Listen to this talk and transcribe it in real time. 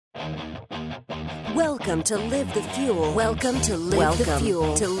Welcome to Live the Fuel. Welcome to Live the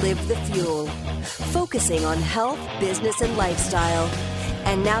Fuel. To Live the Fuel. Focusing on health, business, and lifestyle.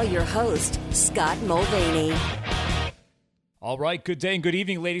 And now your host, Scott Mulvaney. All right, good day and good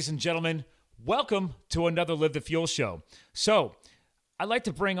evening, ladies and gentlemen. Welcome to another Live the Fuel show. So, I'd like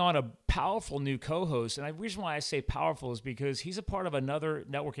to bring on a powerful new co-host, and the reason why I say powerful is because he's a part of another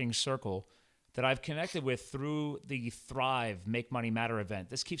networking circle that I've connected with through the Thrive Make Money Matter event.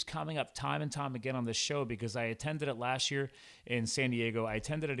 This keeps coming up time and time again on this show because I attended it last year in San Diego. I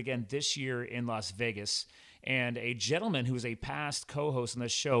attended it again this year in Las Vegas. And a gentleman who is a past co-host on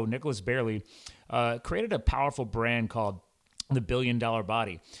this show, Nicholas Bailey, created a powerful brand called The $1 Billion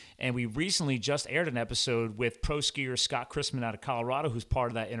Body. And we recently just aired an episode with pro skier Scott Chrisman out of Colorado, who's part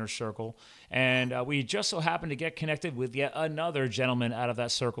of that inner circle. And we just so happened to get connected with yet another gentleman out of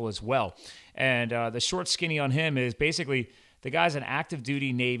that circle as well. And the short skinny on him is basically the guy's an active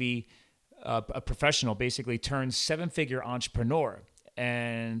duty Navy a professional, basically turned seven-figure entrepreneur.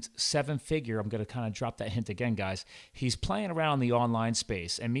 And seven-figure, I'm going to kind of drop that hint again, guys. He's playing around in the online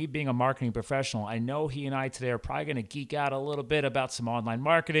space. And me being a marketing professional, I know he and I today are probably going to geek out a little bit about some online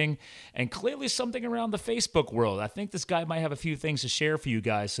marketing and clearly something around the Facebook world. I think this guy might have a few things to share for you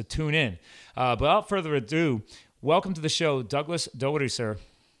guys, so tune in. But without further ado, welcome to the show, Douglas Doherty, sir.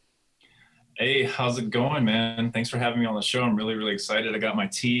 Hey, how's it going, man? Thanks for having me on the show. I'm really, really excited. I got my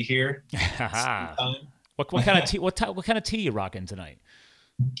tea here. What kind of tea? What kind of tea you rocking tonight?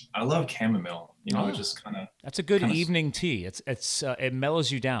 I love chamomile. You know, just kind of. That's a good evening tea. It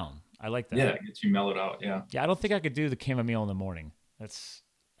mellows you down. I like that. Yeah, it gets you mellowed out. Yeah. Yeah, I don't think I could do the chamomile in the morning. I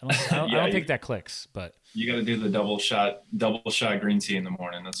don't think that clicks. But you got to do the double shot green tea in the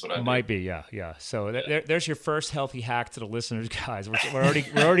morning. That's what I do. Might be, yeah. So there's your first healthy hack to the listeners, guys. We're already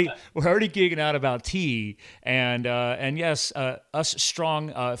geeking out about tea, and yes, us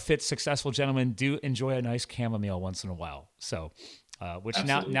strong, fit, successful gentlemen do enjoy a nice chamomile once in a while. So,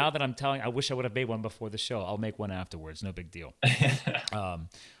 now that I'm telling, I wish I would have made one before the show. I'll make one afterwards. No big deal. Well,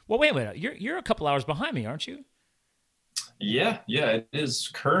 wait a minute. You're a couple hours behind me, aren't you? Yeah, it is.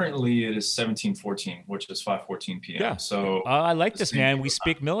 Currently, it is 17:14, which is 5:14 p.m. Yeah. So I like this, man. We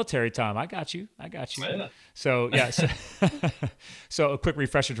speak military time. I got you. Yeah. So, yeah. So a quick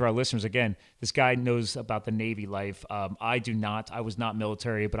refresher to our listeners. Again, this guy knows about the Navy life. I do not. I was not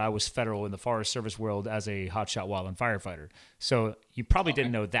military, but I was federal in the Forest Service world as a hotshot wildland firefighter. So you probably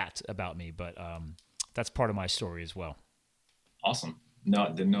didn't know that about me, but that's part of my story as well. Awesome. No, I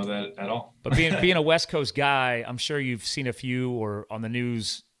didn't know that at all. But being a West Coast guy, I'm sure you've seen a few or on the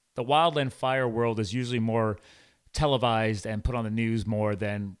news. The wildland fire world is usually more televised and put on the news more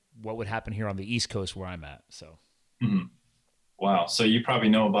than what would happen here on the East Coast where I'm at. So, Wow. So you probably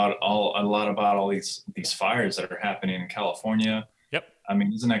know a lot about all these fires that are happening in California. Yep. I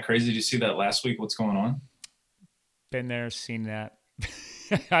mean, isn't that crazy? Did you see that last week? What's going on? Been there, seen that.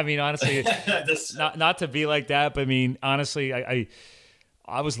 I mean, honestly, not to be like that, but I mean, honestly,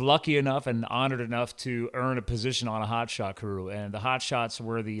 I was lucky enough and honored enough to earn a position on a hotshot crew, and the hotshots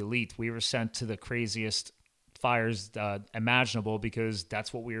were the elite. We were sent to the craziest fires imaginable because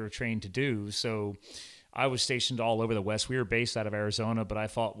that's what we were trained to do. So I was stationed all over the West. We were based out of Arizona, but I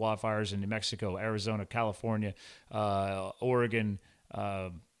fought wildfires in New Mexico, Arizona, California, Oregon,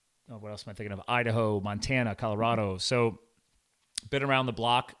 what else am I thinking of? Idaho, Montana, Colorado. So been around the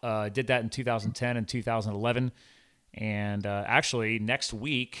block, did that in 2010 and 2011. And actually, next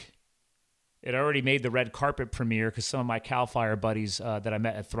week, it already made the red carpet premiere because some of my CAL FIRE buddies that I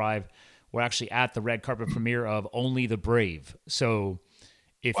met at Thrive were actually at the red carpet premiere of Only the Brave. So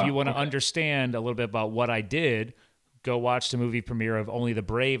if you want to understand a little bit about what I did, go watch the movie premiere of Only the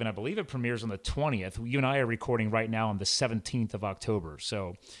Brave. And I believe it premieres on the 20th. You and I are recording right now on the 17th of October.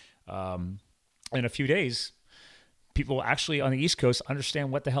 So in a few days, people actually on the East Coast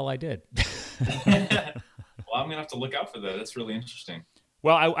understand what the hell I did. Well, I'm going to have to look out for that. That's really interesting.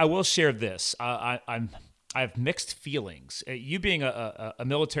 Well, I will share this. I have mixed feelings. You being a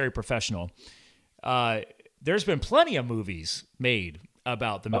military professional, there's been plenty of movies made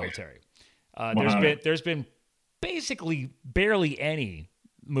about the military. There's been basically barely any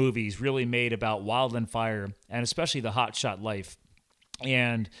movies really made about wildland fire and especially the hotshot life.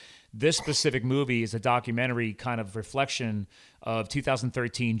 And this specific movie is a documentary kind of reflection of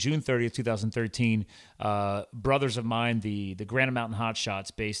 2013, June 30th, 2013. Brothers of mine, the Granite Mountain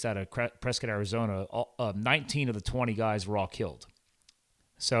Hotshots, based out of Prescott, Arizona, 19 of the 20 guys were all killed.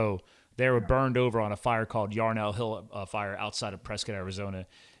 So they were burned over on a fire called Yarnell Hill fire outside of Prescott, Arizona.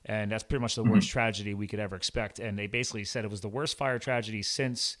 And that's pretty much the worst tragedy we could ever expect. And they basically said it was the worst fire tragedy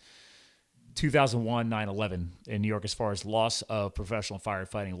since 2001 9/11 in New York as far as loss of professional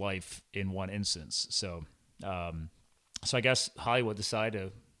firefighting life in one instance. So, so I guess Hollywood decided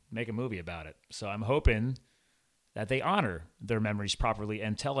to make a movie about it. So I'm hoping that they honor their memories properly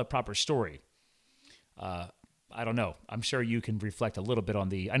and tell a proper story. I don't know. I'm sure you can reflect a little bit on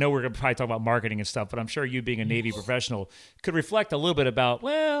I know we're going to probably talk about marketing and stuff, but I'm sure you being a Navy professional could reflect a little bit about,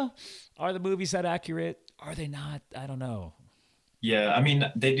 well, are the movies that accurate? Are they not? I don't know. Yeah, I mean,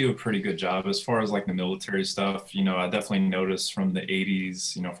 they do a pretty good job as far as like the military stuff. You know, I definitely noticed from the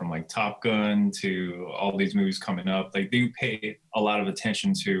 80s, you know, from like Top Gun to all these movies coming up, they do pay a lot of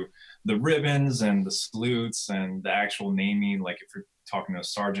attention to the ribbons and the salutes and the actual naming. Like if you're talking to a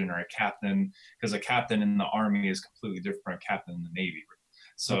sergeant or a captain, because a captain in the Army is completely different from a captain in the Navy.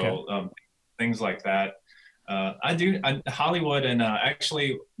 So things like that. Hollywood, and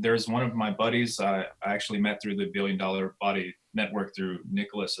actually there's one of my buddies I actually met through the $1 Billion Body Network through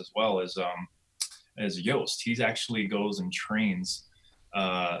Nicholas as well as Yost. He actually goes and trains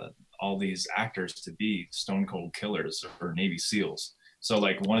all these actors to be stone cold killers or Navy SEALs. So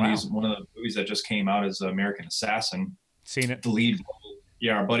like one of the movies that just came out is American Assassin. Seen it. The lead.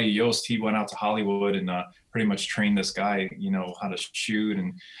 Yeah, our buddy Yost, he went out to Hollywood and pretty much trained this guy, you know, how to shoot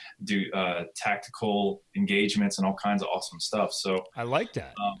and do tactical engagements and all kinds of awesome stuff. So I like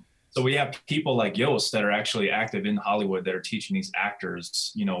that. So we have people like Yost that are actually active in Hollywood that are teaching these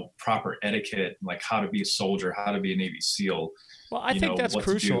actors, you know, proper etiquette, like how to be a soldier, how to be a Navy SEAL. Well, I think that's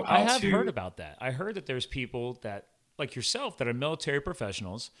crucial. I have heard about that. I heard that there's people that, like yourself, that are military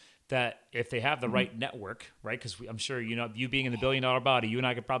professionals that if they have the right network, right? Because I'm sure, you know, you being in the $1 Billion Body, you and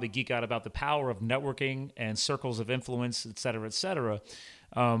I could probably geek out about the power of networking and circles of influence, et cetera, et cetera.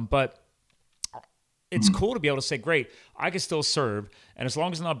 But it's cool to be able to say, great, I can still serve. And as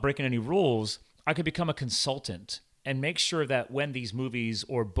long as I'm not breaking any rules, I could become a consultant and make sure that when these movies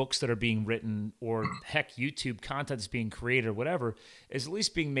or books that are being written or heck, YouTube content is being created or whatever, is at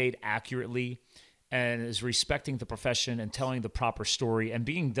least being made accurately and is respecting the profession and telling the proper story and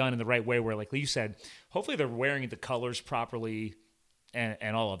being done in the right way where, like you said, hopefully they're wearing the colors properly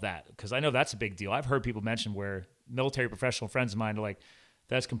and all of that. Because I know that's a big deal. I've heard people mention where military professional friends of mine are like,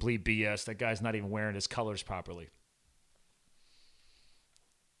 that's complete BS. That guy's not even wearing his colors properly.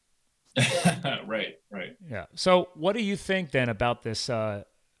 Right. Yeah. So what do you think then about this? I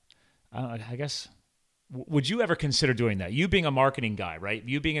guess, would you ever consider doing that? You being a marketing guy, right?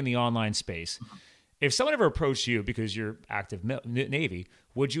 You being in the online space. If someone ever approached you because you're active Navy,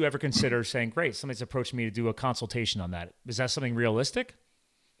 would you ever consider saying, great, somebody's approached me to do a consultation on that? Is that something realistic?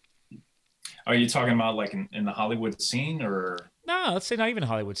 Are you talking about like in the Hollywood scene or? No, let's say not even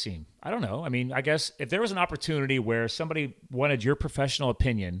Hollywood scene. I don't know. I mean, I guess if there was an opportunity where somebody wanted your professional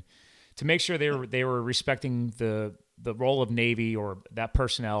opinion to make sure they were respecting the role of Navy or that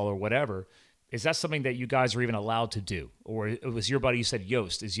personnel or whatever, is that something that you guys are even allowed to do? Or it was your buddy, you said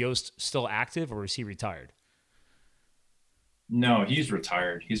Yost. Is Yost still active or is he retired? No, he's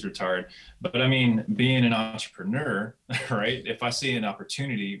retired. But I mean, being an entrepreneur, right? If I see an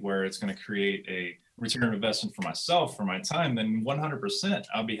opportunity where it's going to create a return of investment for myself, for my time, then 100%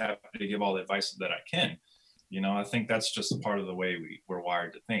 I'll be happy to give all the advice that I can. You know, I think that's just a part of the way we're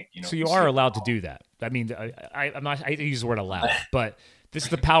wired to think. You know, so you are allowed to do that. I mean, I hate to use the word allowed, but this is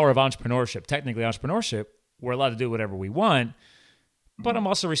the power of entrepreneurship. Technically, entrepreneurship, we're allowed to do whatever we want. But I'm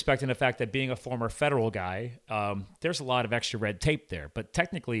also respecting the fact that being a former federal guy, there's a lot of extra red tape there. But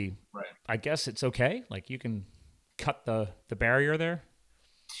technically, I guess it's okay. Like you can cut the barrier there.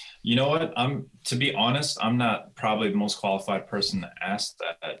 You know what? To be honest, I'm not probably the most qualified person to ask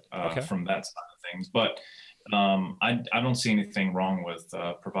that from that side of things. But I don't see anything wrong with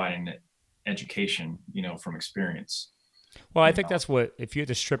providing education, you know, from experience. Well, I think that's what, if you had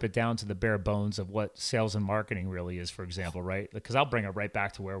to strip it down to the bare bones of what sales and marketing really is, for example, right? Because I'll bring it right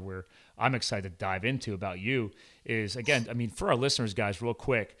back to where I'm excited to dive into about you is, again, I mean, for our listeners, guys, real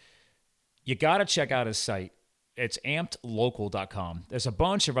quick, you got to check out his site. It's ampedlocal.com. There's a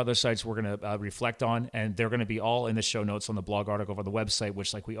bunch of other sites we're going to reflect on, and they're going to be all in the show notes on the blog article on the website,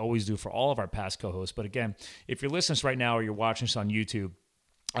 which like we always do for all of our past co-hosts. But again, if you're listening to us right now or you're watching us on YouTube,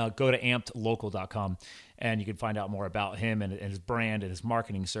 go to ampedlocal.com and you can find out more about him and his brand and his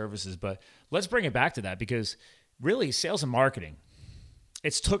marketing services. But let's bring it back to that because really sales and marketing,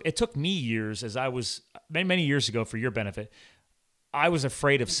 it took me years as I was many years ago for your benefit. I was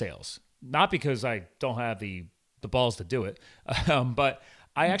afraid of sales, not because I don't have the balls to do it, but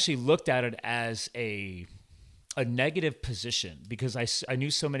I actually looked at it as a negative position because I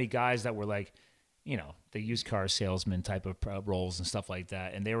knew so many guys that were like, you know, the used car salesman type of roles and stuff like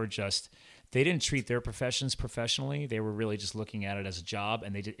that. And they they didn't treat their professions professionally. They were really just looking at it as a job,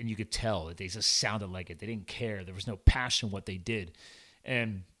 and and you could tell that they just sounded like it. They didn't care. There was no passion in what they did.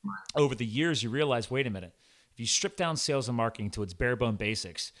 And over the years, you realize, wait a minute, if you strip down sales and marketing to its bare bone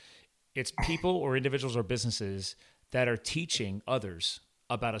basics, it's people or individuals or businesses that are teaching others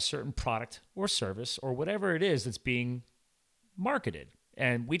about a certain product or service or whatever it is that's being marketed.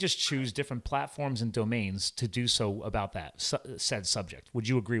 And we just choose different platforms and domains to do so about that said subject. Would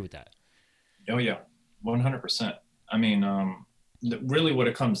you agree with that? Oh yeah, 100%. I mean, really what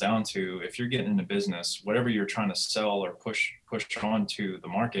it comes down to, if you're getting into business, whatever you're trying to sell or push on to the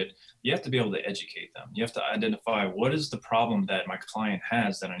market, you have to be able to educate them. You have to identify, what is the problem that my client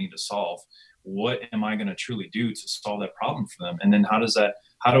has that I need to solve? What am I going to truly do to solve that problem for them? And then how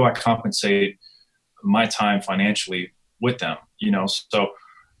do I compensate my time financially with them? So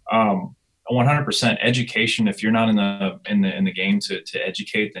 100% education. If you're not in the game to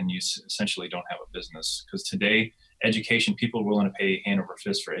educate, then you essentially don't have a business. Because today, education, people are willing to pay hand over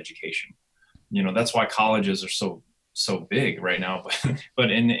fist for education. That's why colleges are so big right now. But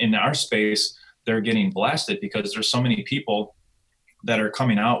in our space, they're getting blasted because there's so many people that are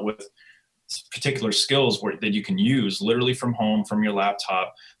coming out with particular skills that you can use literally from home, from your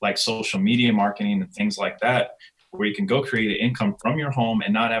laptop, like social media marketing and things like that, where you can go create an income from your home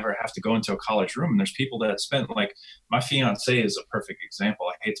and not ever have to go into a college room. And there's people that spent, like my fiance is a perfect example.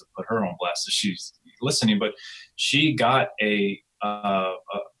 I hate to put her on blast if she's listening, but she got a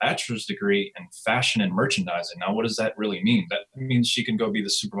bachelor's degree in fashion and merchandising. Now, what does that really mean? That means she can go be the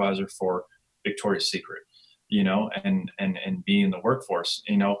supervisor for Victoria's Secret, and be in the workforce.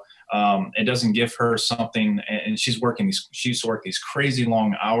 It doesn't give her something, and she used to work these crazy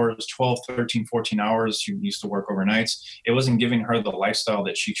long hours, 12, 13, 14 hours. She used to work overnights. It wasn't giving her the lifestyle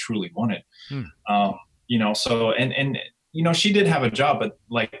that she truly wanted. She did have a job, but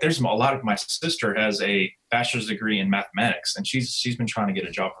like there's a lot of, my sister has a bachelor's degree in mathematics, and she's been trying to get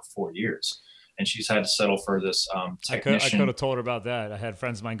a job for 4 years. And she's had to settle for this technician. I could have told her about that. I had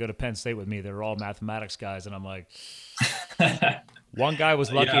friends of mine go to Penn State with me. They were all mathematics guys. And I'm like, one guy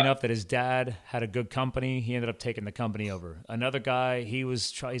was lucky enough that his dad had a good company. He ended up taking the company over. Another guy,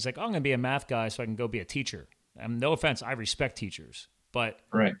 he's like, I'm going to be a math guy so I can go be a teacher. And no offense, I respect teachers. But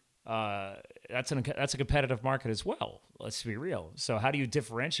right. That's a competitive market as well. Let's be real. So how do you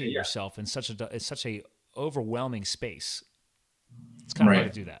differentiate yourself in such a overwhelming space? It's kind of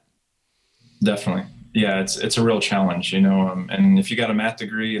hard to do that. Definitely. Yeah, it's a real challenge, and if you got a math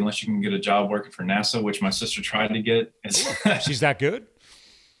degree, unless you can get a job working for NASA, which my sister tried to get. She's that good?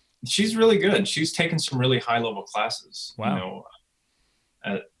 She's really good. She's taken some really high level classes, wow.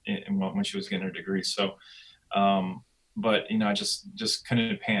 When she was getting her degree. So, but, I just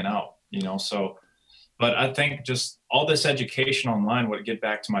couldn't pan out, so, but I think just all this education online would get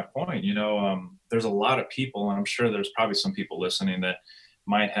back to my point, there's a lot of people, and I'm sure there's probably some people listening that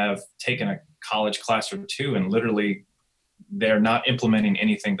might have taken a college class or two and literally they're not implementing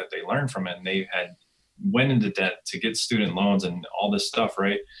anything that they learned from it. And they went into debt to get student loans and all this stuff.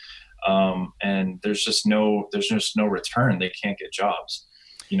 Right. And there's just no return. They can't get jobs,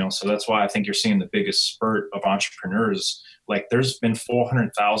 so that's why I think you're seeing the biggest spurt of entrepreneurs. Like there's been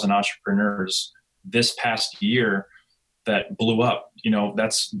 400,000 entrepreneurs this past year that blew up,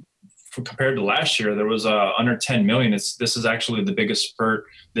 that's compared to last year. There was under 10 million. This is actually the biggest spurt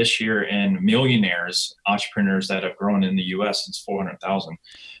this year in millionaires, entrepreneurs that have grown in the US since 400,000.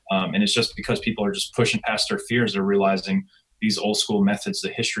 And it's just because people are just pushing past their fears. They're realizing these old school methods, the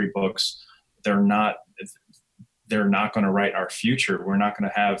history books, they're not going to write our future. We're not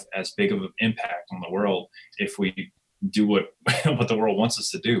going to have as big of an impact on the world if we do what the world wants us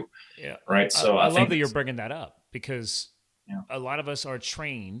to do. Yeah. Right. So I love that you're bringing that up because a lot of us are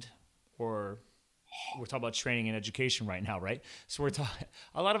trained, or we're talking about training and education right now, right? So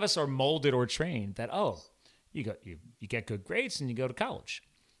a lot of us are molded or trained that, you get good grades and you go to college.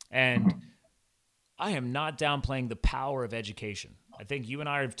 And I am not downplaying the power of education. I think you and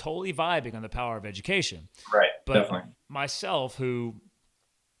I are totally vibing on the power of education. Right, but definitely. Myself, who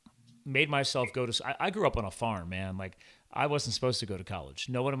made myself go to, I grew up on a farm, man. Like I wasn't supposed to go to college.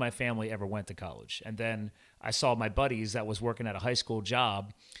 No one in my family ever went to college. And then I saw my buddies that was working at a high school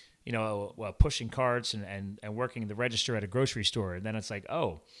job, pushing carts and working the register at a grocery store. And then it's like,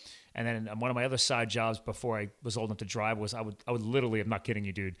 and then one of my other side jobs before I was old enough to drive was I would literally, I'm not kidding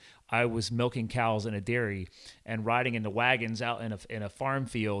you, dude, I was milking cows in a dairy and riding in the wagons out in a farm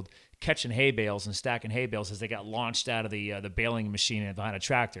field, catching hay bales and stacking hay bales as they got launched out of the baling machine behind a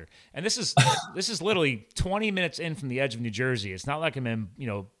tractor. And this is literally 20 minutes in from the edge of New Jersey. It's not like I'm in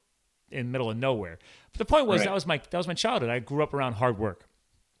the middle of nowhere. But the point was, right, that was my childhood. I grew up around hard work.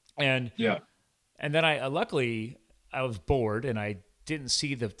 And Yeah. and then luckily I was bored and I didn't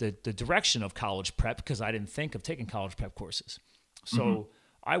see the direction of college prep because I didn't think of taking college prep courses. So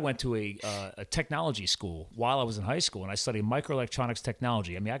I went to a technology school while I was in high school, and I studied microelectronics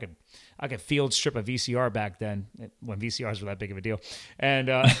technology. I mean, I could field strip a VCR back then when VCRs were that big of a deal, and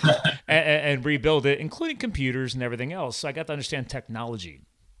and rebuild it, including computers and everything else. So I got to understand technology.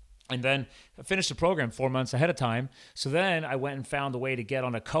 And then I finished the program 4 months ahead of time. So then I went and found a way to get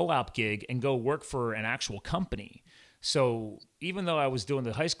on a co-op gig and go work for an actual company. So even though I was doing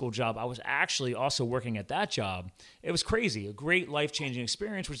the high school job, I was actually also working at that job. It was crazy, a great life-changing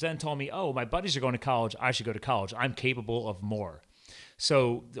experience, which then told me, oh, my buddies are going to college. I should go to college. I'm capable of more.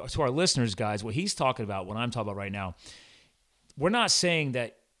 So to our listeners, guys, what he's talking about, what I'm talking about right now, we're not saying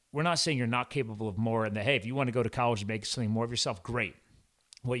you're not capable of more and that, hey, if you want to go to college and make something more of yourself, great.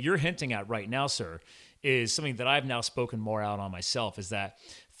 What you're hinting at right now, sir, is something that I've now spoken more out on myself, is that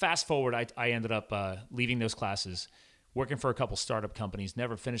fast forward, I ended up leaving those classes, working for a couple startup companies,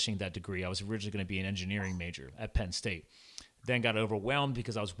 never finishing that degree. I was originally going to be an engineering major at Penn State. Then got overwhelmed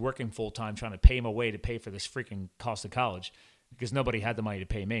because I was working full-time trying to pay my way to pay for this freaking cost of college because nobody had the money to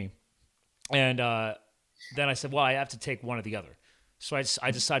pay me. And then I said, well, I have to take one or the other. So I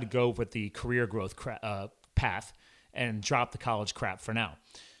decided to go with the career growth path and drop the college crap for now.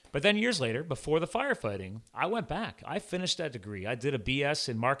 But then years later, before the firefighting, I went back. I finished that degree. I did a BS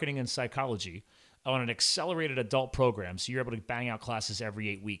in marketing and psychology on an accelerated adult program. So you're able to bang out classes every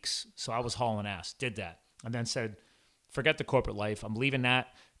 8 weeks. So I was hauling ass, did that. And then said, forget the corporate life. I'm leaving that,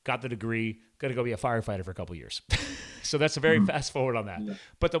 got the degree, got to go be a firefighter for a couple of years. So that's a very fast forward on that. Yeah.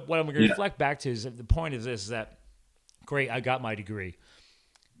 But what I'm going to reflect back to is the point is this, is that, great, I got my degree.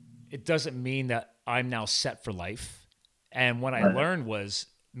 It doesn't mean that I'm now set for life. And what I learned was,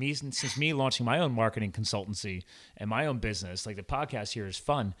 since me launching my own marketing consultancy and my own business, like the podcast here is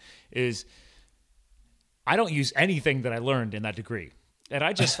fun, is I don't use anything that I learned in that degree. And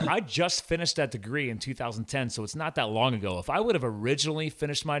I just finished that degree in 2010, so it's not that long ago. If I would have originally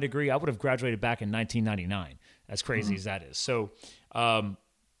finished my degree, I would have graduated back in 1999, as crazy as that is. So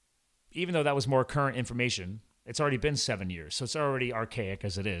even though that was more current information, it's already been 7 years, so it's already archaic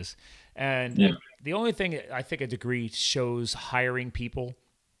as it is. And the only thing I think a degree shows hiring people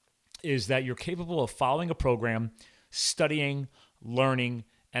is that you're capable of following a program, studying, learning,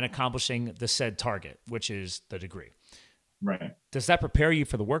 and accomplishing the said target, which is the degree. Right. Does that prepare you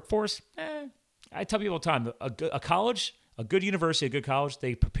for the workforce? I tell people all the time, a college, a good university, a good college,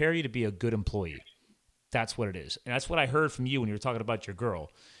 they prepare you to be a good employee. That's what it is. And that's what I heard from you when you were talking about your girl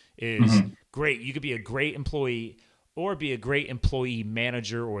is great. You could be a great employee or be a great employee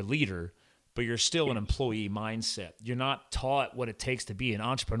manager or leader, but you're still an employee mindset. You're not taught what it takes to be an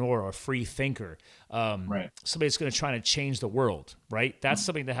entrepreneur or a free thinker. Somebody that's going to try to change the world, right? That's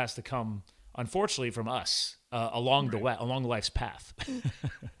something that has to come, unfortunately, from us along the way, along life's path.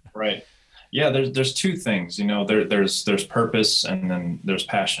 Right. Yeah. There's two things. There's purpose and then there's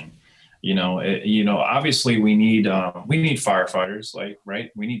passion. Obviously we need firefighters,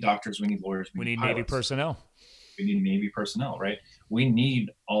 right? We need doctors. We need lawyers. We need Navy personnel. We need Navy personnel, right? We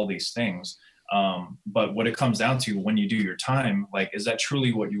need all these things. But what it comes down to when you do your time, is that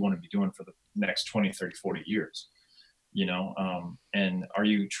truly what you want to be doing for the next 20, 30, 40 years? And are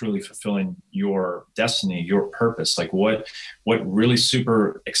you truly fulfilling your destiny, your purpose? What really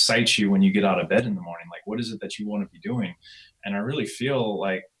super excites you when you get out of bed in the morning? What is it that you want to be doing? And I really feel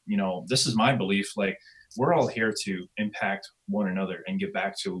this is my belief, we're all here to impact one another and give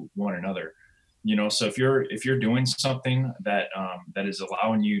back to one another. So if you're doing something that is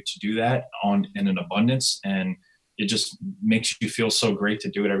allowing you to do that in an abundance, and it just makes you feel so great to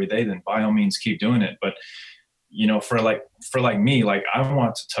do it every day, then by all means keep doing it. But for me, I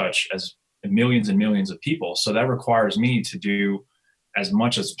want to touch as millions and millions of people. So that requires me to do as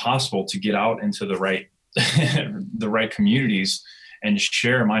much as possible to get out into the right the right communities and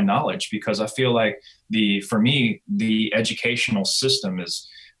share my knowledge, because I feel for me the educational system is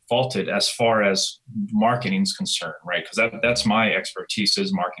faulted as far as marketing is concerned, right? Because that's my expertise,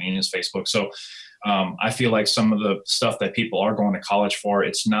 is marketing, is Facebook. So I feel like some of the stuff that people are going to college for,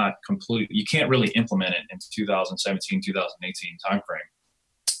 it's not complete. You can't really implement it in 2017, 2018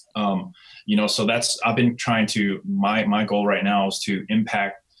 timeframe. So I've been trying to, my goal right now is to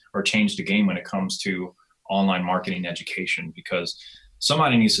impact or change the game when it comes to online marketing education, because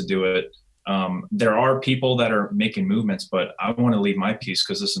somebody needs to do it. There are people that are making movements, but I want to leave my piece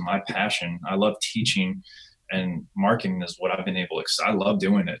because this is my passion. I love teaching, and marketing is what I've been able to, I love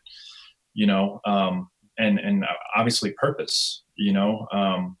doing it, and obviously purpose,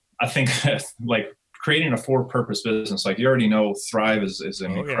 I think creating a for-purpose business, like you already know, Thrive is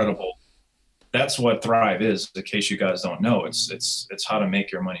an incredible. That's what Thrive is. In case you guys don't know, it's how to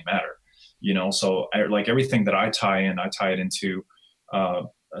make your money matter. So like everything that I tie it into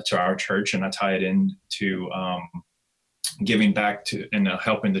to our church, and I tie it into giving back to and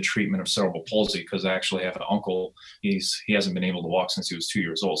helping the treatment of cerebral palsy, because I actually have an uncle. He hasn't been able to walk since he was 2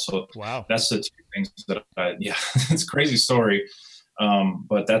 years old. So wow, that's the two things that it's a crazy story.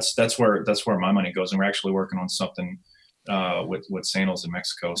 But that's where my money goes, and we're actually working on something with Sandals in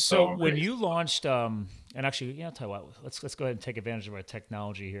Mexico. So when you launched, and actually, I'll tell you what, let's go ahead and take advantage of our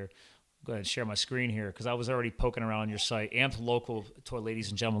technology here. Go ahead and share my screen here, because I was already poking around your site, Amped Local, to our ladies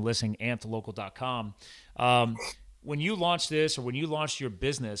and gentlemen listening, ampedlocal.com. When you launched this, or when you launched your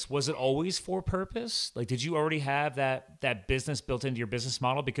business, was it always for purpose? Like, did you already have that business built into your business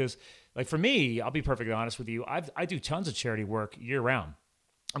model? Because, like, for me, I'll be perfectly honest with you, I do tons of charity work year round.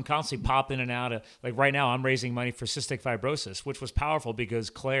 I'm constantly popping in and out of, like, right now I'm raising money for cystic fibrosis, which was powerful because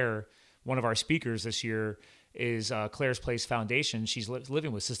Claire, one of our speakers this year, is Claire's Place Foundation. She's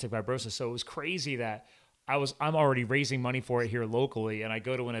living with cystic fibrosis. So it was crazy that I'm already raising money for it here locally, and I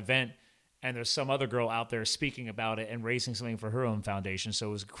go to an event and there's some other girl out there speaking about it and raising something for her own foundation. So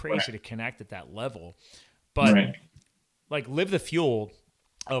it was crazy to connect at that level. But like Live the Fuel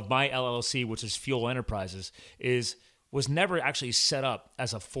of my LLC, which is Fuel Enterprises, was never actually set up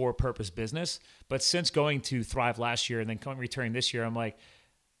as a for-purpose business. But since going to Thrive last year and then returning this year, I'm like,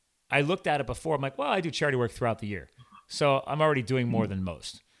 I looked at it before. I'm like, well, I do charity work throughout the year, so I'm already doing more than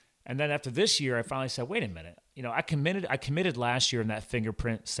most. And then after this year, I finally said, wait a minute. I committed last year in that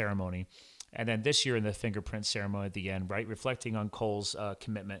fingerprint ceremony, and then this year in the fingerprint ceremony at the end, right, reflecting on Cole's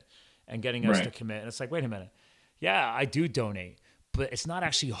commitment and getting us to commit. And it's like, wait a minute. Yeah, I do donate, but it's not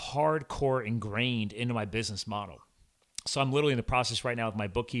actually hardcore ingrained into my business model. So I'm literally in the process right now with my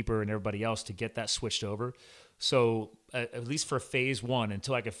bookkeeper and everybody else to get that switched over. So at least for phase one,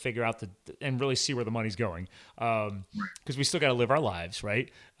 until I can figure out and really see where the money's going, because we still got to live our lives, right?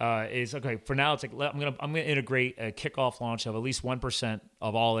 Is okay for now. It's like I'm gonna integrate a kickoff launch of at least 1%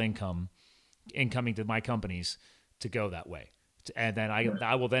 of all incoming to my companies to go that way, and then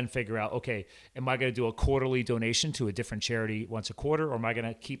I will then figure out, okay, am I going to do a quarterly donation to a different charity once a quarter, or am I going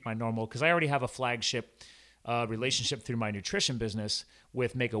to keep my normal? Because I already have a flagship relationship through my nutrition business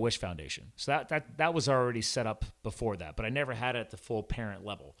with Make-A-Wish Foundation. So that was already set up before that, but I never had it at the full parent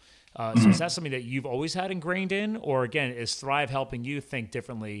level. So is that something that you've always had ingrained in? Or again, is Thrive helping you think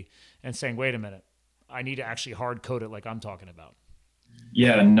differently and saying, wait a minute, I need to actually hard code it like I'm talking about?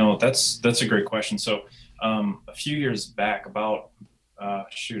 Yeah, no, that's a great question. So a few years back,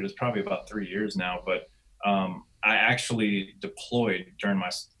 it's probably about 3 years now, but I actually deployed during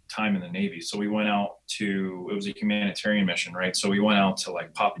my time in the Navy. So we went out it was a humanitarian mission, right? So we went out to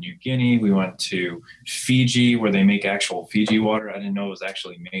like Papua New Guinea. We went to Fiji, where they make actual Fiji water. I didn't know it was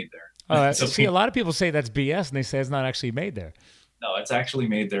actually made there. See, a lot of people say that's BS, and they say it's not actually made there. No, it's actually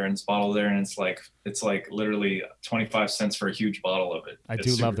made there, and it's bottled there, and it's like literally 25 cents for a huge bottle of it. I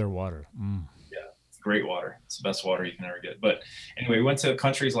do love their water. Yeah, it's great water. It's the best water you can ever get. But anyway, we went to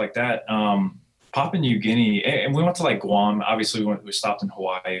countries like that. Papua New Guinea, and we went to like Guam. Obviously, we stopped in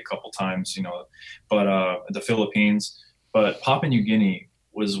Hawaii a couple times, but the Philippines. But Papua New Guinea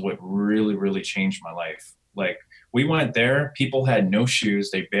was what really, really changed my life. Like, we went there, people had no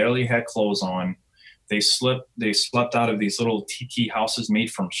shoes, they barely had clothes on. They slept out of these little tiki houses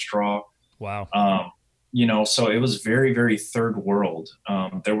made from straw. Wow. So it was very, very third world.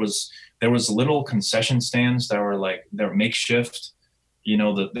 There was little concession stands that were makeshift.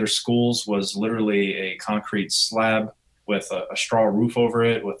 Their schools was literally a concrete slab with a straw roof over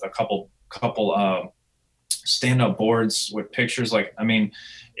it, with a couple stand-up boards with pictures. Like, I mean,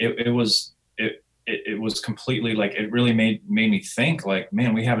 it was completely, like, it really made me think, like,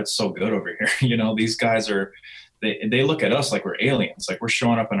 man, we have it so good over here. These guys they look at us like we're aliens. Like, we're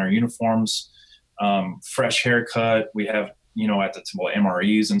showing up in our uniforms, fresh haircut. We have, at the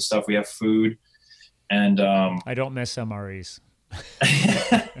MREs and stuff, we have food. And I don't miss MREs.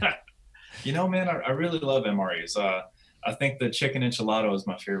 Man, I really love MREs. I think the chicken enchilada is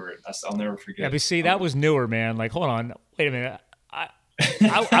my favorite. I'll never forget. Yeah, but see, that was newer, man. Like, hold on, wait a minute.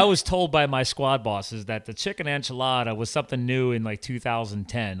 I was told by my squad bosses that the chicken enchilada was something new in like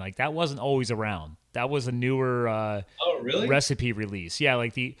 2010. Like, that wasn't always around. That was a newer recipe release. Yeah,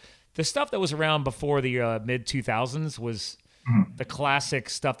 like the stuff that was around before the mid 2000s was the classic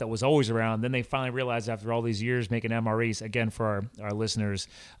stuff that was always around. Then they finally realized, after all these years making MREs, again, for our listeners,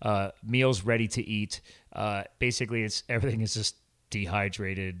 meals ready to eat. Basically, everything is just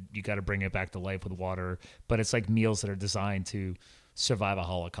dehydrated. You got to bring it back to life with water, but it's like meals that are designed to survive a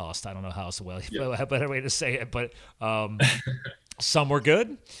Holocaust. I don't know how else a better way to say it, but some were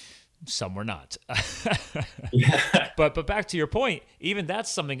good, some were not. But back to your point, even that's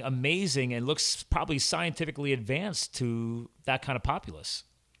something amazing and looks probably scientifically advanced to that kind of populace.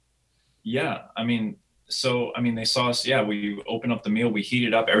 Yeah, I mean, they saw us. Yeah, we opened up the meal, we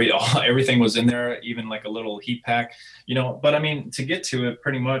heated up, everything was in there, even like a little heat pack, But I mean, to get to it,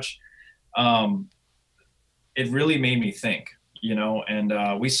 pretty much, it really made me think,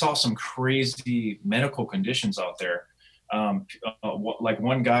 And we saw some crazy medical conditions out there. Like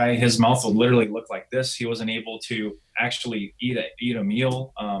one guy, his mouth would literally look like this. He wasn't able to actually eat a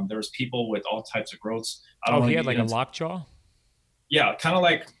meal. There was people with all types of growths. He had like a lockjaw. Yeah, kind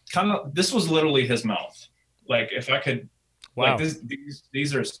of. This was literally his mouth. Like if I could, wow. Like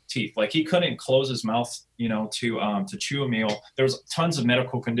these are his teeth. Like he couldn't close his mouth, to chew a meal. There was tons of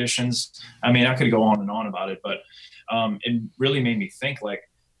medical conditions. I mean, I could go on and on about it, but it really made me think. Like,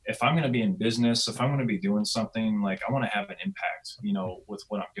 if I'm going to be in business, if I'm going to be doing something, like I want to have an impact, with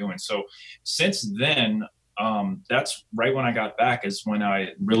what I'm doing. So since then, that's right when I got back is when I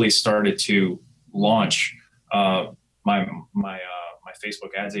really started to launch my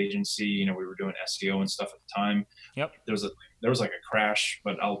Facebook ads agency. We were doing SEO and stuff at the time. Yep. There was like a crash,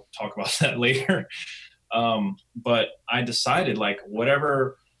 but I'll talk about that later. But I decided like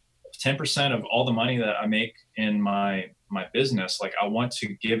whatever 10% of all the money that I make in my business, like I want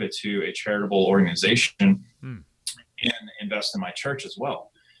to give it to a charitable organization and invest in my church as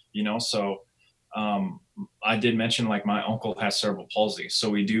well. So I did mention like my uncle has cerebral palsy. So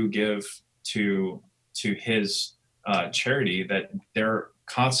we do give to his charity that they're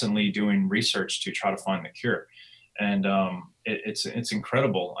constantly doing research to try to find the cure. And it's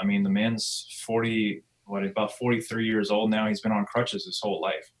incredible. I mean, the man's about 43 years old now. He's been on crutches his whole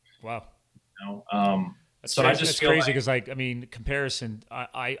life. Wow. That's so crazy. I just feel crazy because comparison,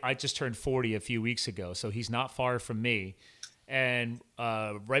 I just turned 40 a few weeks ago, so he's not far from me. And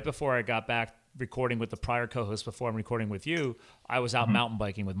right before I got back recording with the prior co-host, before I'm recording with you, I was out mountain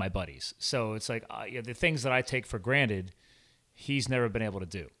biking with my buddies. So it's like the things that I take for granted, he's never been able to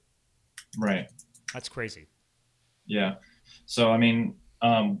do. Right. That's crazy. Yeah. So, I mean,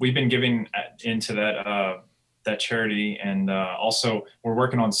 we've been giving into that charity, and also we're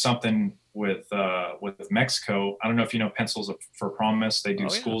working on something with Mexico. I don't know if you know Pencils for Promise. They do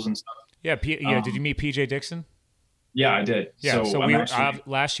schools and stuff. Yeah. Did you meet PJ Dixon? Yeah, I did. Yeah. So we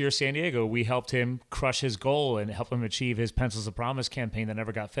last year, San Diego, we helped him crush his goal and help him achieve his Pencils of Promise campaign that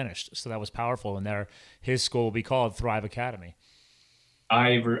never got finished. So that was powerful. And his school will be called Thrive Academy.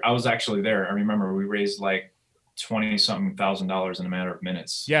 I was actually there. I remember we raised like $20-something thousand in a matter of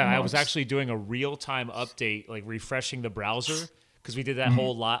minutes. Yeah, I was actually doing a real-time update, like refreshing the browser, because we did that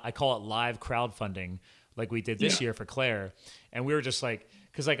whole I call it live crowdfunding, like we did this year for Claire. And we were just like,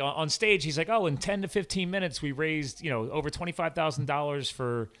 because like on stage, he's like, oh, in 10 to 15 minutes, we raised, over $25,000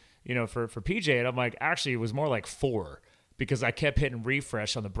 for PJ. And I'm like, actually, it was more like 4, because I kept hitting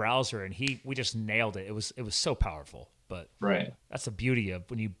refresh on the browser, and we just nailed it. It was so powerful. But right, that's the beauty of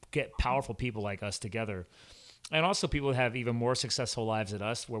when you get powerful people like us together. And also people that have even more successful lives than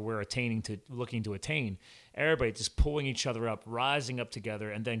us, where we're looking to attain. Everybody just pulling each other up, rising up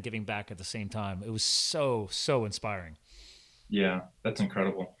together, and then giving back at the same time. It was so, so inspiring. Yeah, that's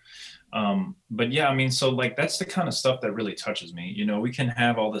incredible. But yeah, I mean, so like, that's the kind of stuff that really touches me. We can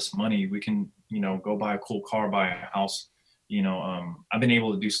have all this money. We can, go buy a cool car, buy a house. I've been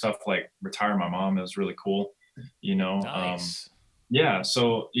able to do stuff like retire my mom. It was really cool. Nice. Yeah.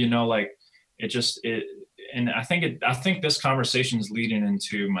 So, and I think this conversation is leading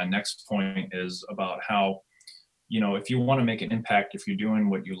into my next point, is about how, if you want to make an impact, if you're doing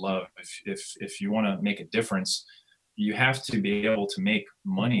what you love, if you want to make a difference, you have to be able to make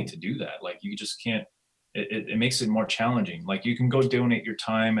money to do that. Like you just can't, it makes it more challenging. Like you can go donate your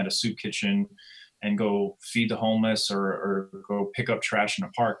time at a soup kitchen and go feed the homeless or go pick up trash in a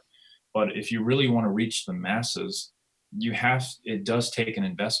park. But if you really want to reach the masses, it does take an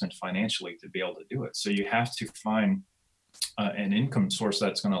investment financially to be able to do it. So you have to find an income source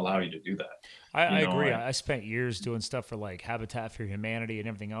that's going to allow you to do that. I agree. I spent years doing stuff for like Habitat for Humanity and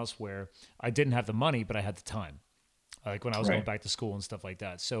everything else where I didn't have the money, but I had the time. Like when I was going back to school and stuff like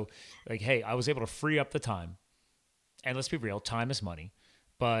that. So like, hey, I was able to free up the time. And let's be real, time is money.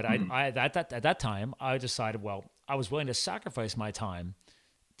 But at that time, I decided, well, I was willing to sacrifice my time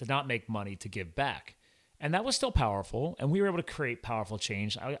to not make money to give back. And that was still powerful. And we were able to create powerful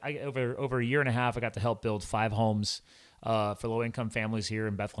change. Over a year and a half, I got to help build 5 homes for low-income families here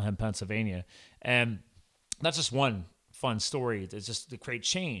in Bethlehem, Pennsylvania. And that's just one fun story. It's just to create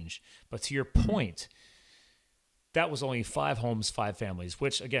change. But to your point, that was only 5 homes, 5 families,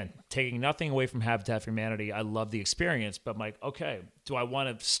 which again, taking nothing away from Habitat for Humanity, I love the experience, but I'm like, okay, do I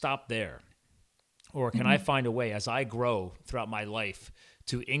want to stop there? Or can I find a way as I grow throughout my life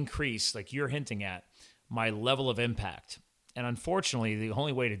to increase, like you're hinting at, my level of impact? And unfortunately, the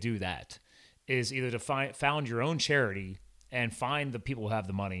only way to do that is either to found your own charity and find the people who have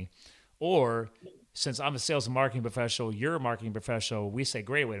the money, or since I'm a sales and marketing professional, you're a marketing professional, we say,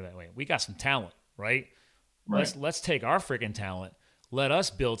 great, wait, we got some talent, right? Let's take our freaking talent. Let us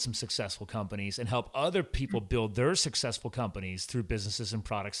build some successful companies and help other people build their successful companies through businesses and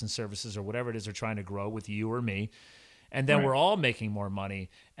products and services or whatever it is they're trying to grow with you or me. And then we're all making more money.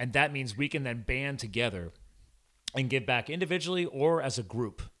 And that means we can then band together and give back individually or as a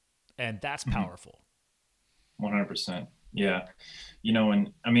group. And that's powerful. 100%. Yeah.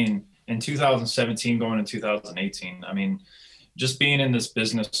 And I mean, in 2017 going into 2018, I mean, just being in this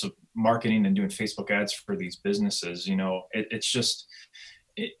business of marketing and doing Facebook ads for these businesses, it's just,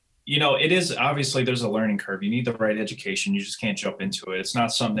 it is obviously there's a learning curve. You need the right education. You just can't jump into it. It's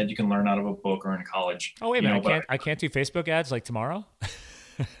not something that you can learn out of a book or in college. Oh, wait a minute. I can't do Facebook ads like tomorrow.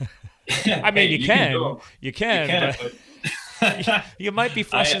 I mean, you can, but you might be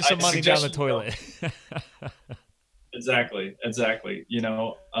flushing some money down the toilet. Exactly.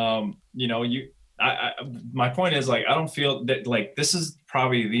 My point is, like, I don't feel that, like, this is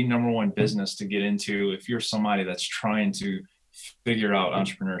probably the number one business to get into if you're somebody that's trying to figure out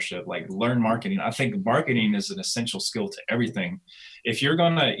entrepreneurship, like learn marketing. I think marketing is an essential skill to everything. If you're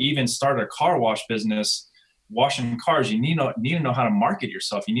going to even start a car wash business, washing cars, you need to know how to market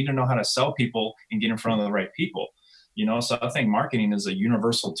yourself. You need to know how to sell people and get in front of the right people. So I think marketing is a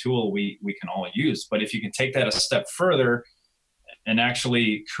universal tool we can all use. But if you can take that a step further and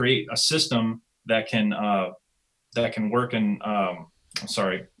actually create a system that can work and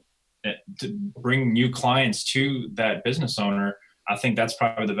to bring new clients to that business owner, I think that's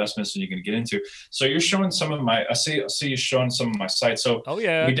probably the best business you can get into. So you're showing some of I see you showing some of my sites. So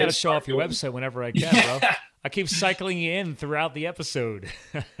I got to show off your website whenever I can, bro. I keep cycling you in throughout the episode.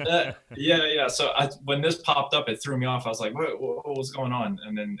 Yeah. So when this popped up, it threw me off. I was like, what was going on?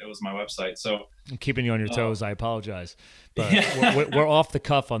 And then it was my website. So I'm keeping you on your toes. I apologize. But we're off the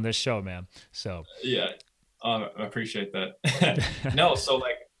cuff on this show, man. So yeah, I appreciate that. No,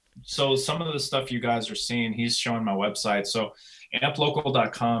 so some of the stuff you guys are seeing, he's showing my website. So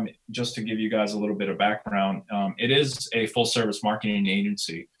amplocal.com, just to give you guys a little bit of background, it is a full service marketing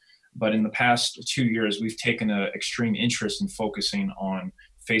agency. But in the past 2 years, we've taken an extreme interest in focusing on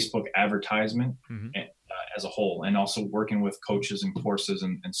Facebook advertisement as a whole, and also working with coaches and courses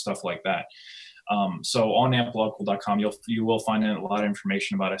and stuff like that. So on amplocal.com, you will find a lot of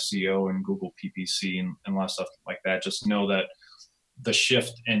information about SEO and Google PPC and a lot of stuff like that. Just know that the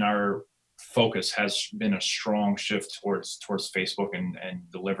shift in our focus has been a strong shift towards Facebook and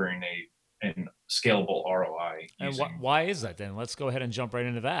delivering a scalable ROI. And why is that then? Let's go ahead and jump right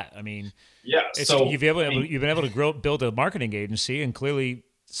into that. I mean, so you've been able to build a marketing agency, and clearly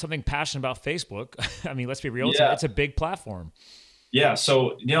something passionate about Facebook. I mean, let's be real. It's a big platform. Yeah.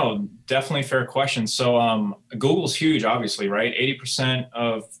 So, definitely fair question. So Google's huge, obviously, right? 80%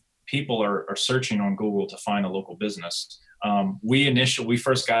 of people are searching on Google to find a local business. We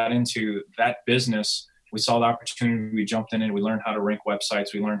first got into that business. We saw the opportunity. We jumped in it. We learned how to rank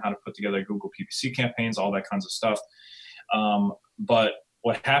websites. We learned how to put together Google PPC campaigns, all that kinds of stuff. But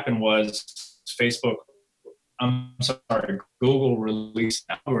what happened was Google released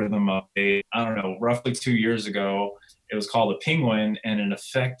an algorithm update, roughly 2 years ago. It was called a Penguin, and it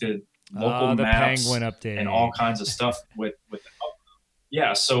affected local maps Penguin update and all kinds of stuff with the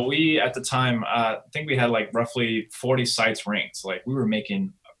yeah. So we, at the time, I think we had like roughly 40 sites ranked. Like, we were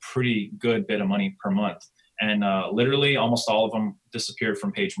making pretty good bit of money per month, and literally almost all of them disappeared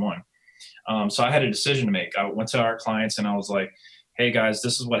from page one. So I had a decision to make. I went to our clients and I was like, hey guys,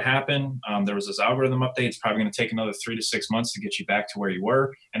 this is what happened. There was this algorithm update. It's probably going to take another 3 to 6 months to get you back to where you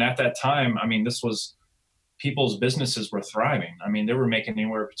were. And at that time, I mean, this was, people's businesses were thriving. I mean, they were making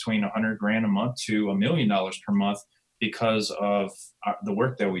anywhere between $100,000 a month to $1 million per month because of the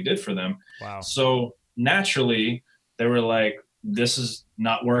work that we did for them. Wow. So naturally they were like, this is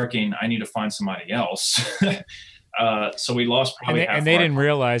not working. I need to find somebody else. So we lost probably half. And they didn't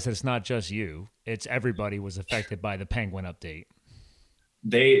realize that it's not just you. It's everybody was affected by the Penguin update.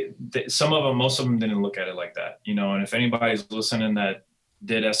 They some of them, most of them didn't look at it like that, and if anybody's listening that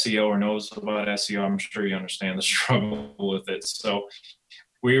did SEO or knows about SEO, I'm sure you understand the struggle with it. So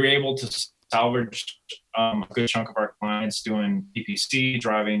we were able to salvage a good chunk of our clients doing PPC,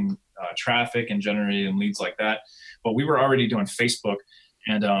 driving traffic and generating leads like that. But we were already doing Facebook.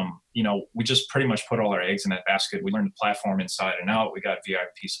 And, we just pretty much put all our eggs in that basket. We learned the platform inside and out. We got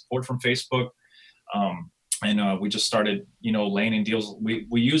VIP support from Facebook. And we just started, landing deals.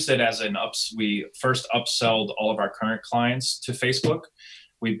 We used it as we first upselled all of our current clients to Facebook.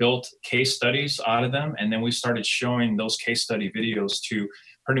 We built case studies out of them. And then we started showing those case study videos to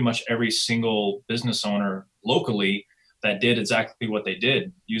pretty much every single business owner locally that did exactly what they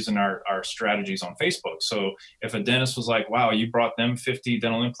did using our strategies on Facebook. So if a dentist was like, wow, you brought them 50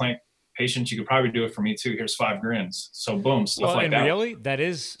 dental implant patients, you could probably do it for me too. Here's $5,000. So boom, stuff like that. And really, that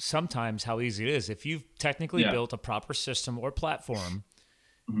is sometimes how easy it is. If you've technically built a proper system or platform,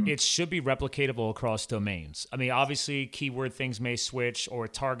 it should be replicatable across domains. I mean, obviously keyword things may switch or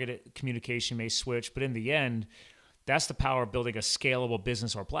targeted communication may switch, but in the end, that's the power of building a scalable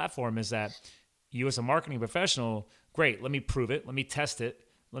business or platform, is that you as a marketing professional, great, let me prove it, let me test it,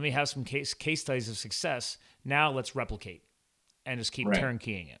 let me have some case studies of success. Now let's replicate and just keep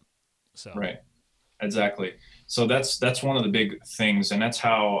turnkeying it. So right, exactly. So that's one of the big things, and that's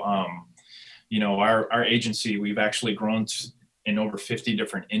how our agency, we've actually grown in over 50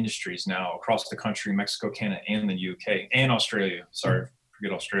 different industries now across the country, Mexico, Canada, and the UK, and Australia. Sorry,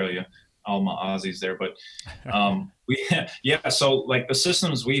 forget Australia. All my Aussies there, but so like the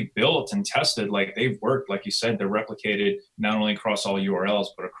systems we built and tested, like they've worked. Like you said, they're replicated not only across all URLs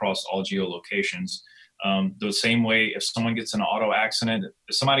but across all geolocations. The same way, if someone gets in an auto accident,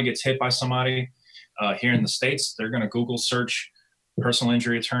 if somebody gets hit by somebody here in the States, they're going to Google search personal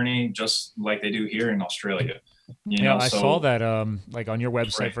injury attorney just like they do here in Australia. I saw that like on your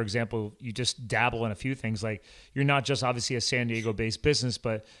website, for example, you just dabble in a few things. Like you're not just obviously a San Diego based business,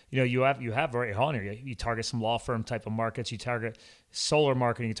 but you have right on here. You target some law firm type of markets, you target solar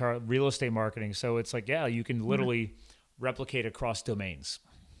marketing, you target real estate marketing. So it's like, you can literally replicate across domains.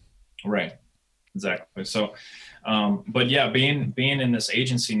 Right. Exactly. So, being in this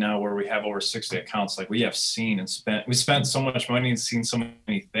agency now where we have over 60 accounts, like we have seen and spent so much money and seen so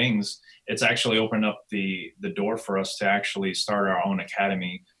many things. It's actually opened up the door for us to actually start our own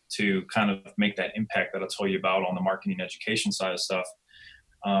academy to kind of make that impact that I told you about on the marketing education side of stuff.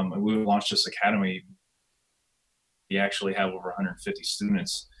 We launched this academy. We actually have over 150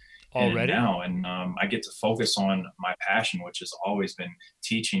 students already now, and I get to focus on my passion, which has always been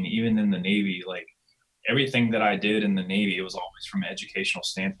teaching. Even in the Navy, like everything that I did in the Navy, it was always from an educational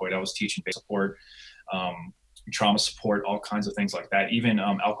standpoint. I was teaching basic support, trauma support, all kinds of things like that. Even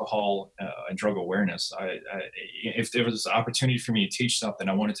alcohol and drug awareness. If there was an opportunity for me to teach something,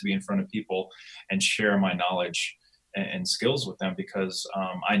 I wanted to be in front of people and share my knowledge and skills with them, because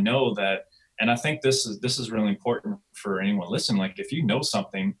I know that, and I think this is really important for anyone listening. Like if you know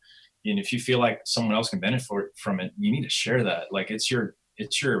something, and if you feel like someone else can benefit from it, you need to share that. Like it's your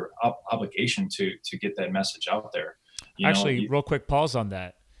obligation to get that message out there. Real quick pause on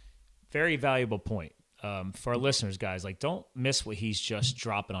that. Very valuable point for our listeners, guys. Like, don't miss what he's just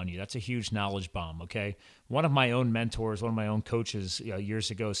dropping on you. That's a huge knowledge bomb. Okay, one of my own mentors, one of my own coaches, years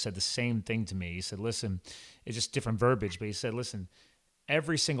ago, said the same thing to me. He said, "Listen, it's just different verbiage, but he said, listen,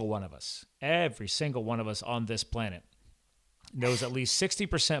 every single one of us on this planet knows at least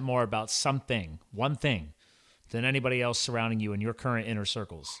 60% more about one thing, than anybody else surrounding you in your current inner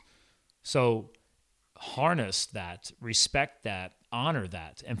circles. So harness that, respect that, honor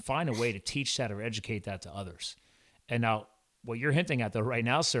that, and find a way to teach that or educate that to others." And now what you're hinting at though right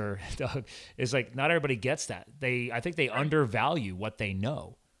now, sir, Doug, is like not everybody gets that. I think they undervalue what they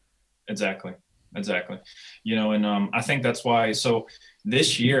know. Exactly. And I think that's why. So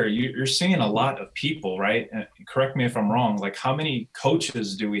this year you're seeing a lot of people, right? Correct me if I'm wrong. Like how many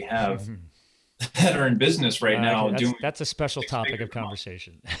coaches do we have that are in business right now? That's a special topic of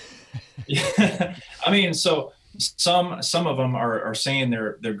conversation. Yeah. I mean, so some of them are saying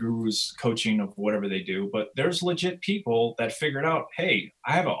they're gurus coaching of whatever they do, but there's legit people that figured out, hey,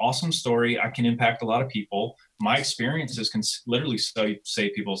 I have an awesome story. I can impact a lot of people. My experiences can literally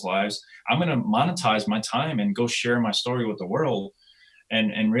save people's lives. I'm going to monetize my time and go share my story with the world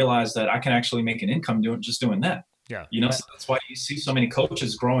and realize that I can actually make an income doing that. Yeah. So that's why you see so many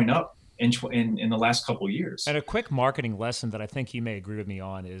coaches growing up in the last couple of years. And a quick marketing lesson that I think you may agree with me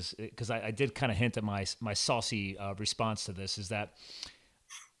on is, because I did kind of hint at my saucy response to this, is that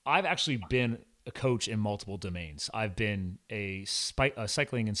I've actually been a coach in multiple domains. I've been a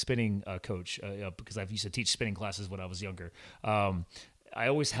cycling and spinning coach because I used to teach spinning classes when I was younger. I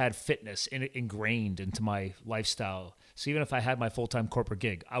always had fitness ingrained into my lifestyle. So even if I had my full-time corporate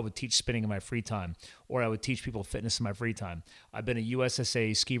gig, I would teach spinning in my free time, or I would teach people fitness in my free time. I've been a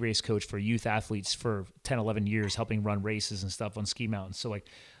USSA ski race coach for youth athletes for 10, 11 years, helping run races and stuff on ski mountains. So like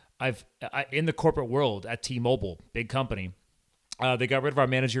in the corporate world at T-Mobile, big company, They got rid of our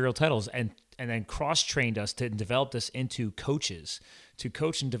managerial titles and then cross-trained us to develop us into coaches, to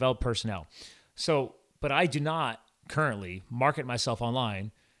coach and develop personnel. So, but I do not currently market myself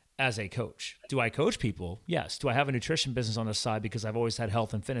online as a coach. Do I coach people? Yes. Do I have a nutrition business on the side because I've always had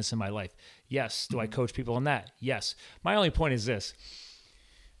health and fitness in my life? Yes. Do I coach people on that? Yes. My only point is this,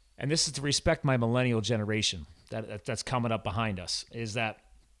 and this is to respect my millennial generation that's coming up behind us, is that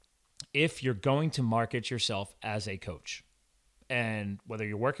if you're going to market yourself as a coach, and whether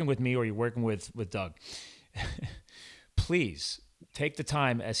you're working with me or you're working with Doug, please take the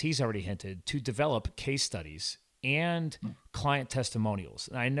time, as he's already hinted, to develop case studies and client testimonials.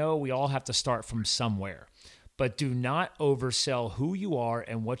 And I know we all have to start from somewhere, but do not oversell who you are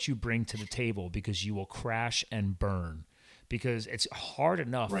and what you bring to the table, because you will crash and burn. Because it's hard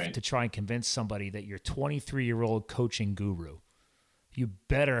enough to try and convince somebody that you're 23-year-old coaching guru. You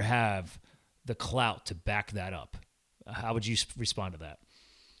better have the clout to back that up. How would you respond to that?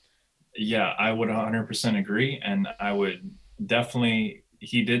 Yeah, I would 100% agree. And I would definitely,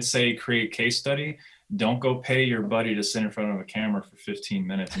 he did say create case study. Don't go pay your buddy to sit in front of a camera for 15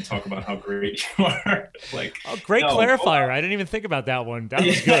 minutes and talk about how great you are. Great clarifier. I didn't even think about that one. That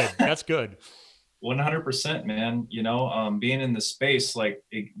was good. That's good. 100%, man. Being in the space,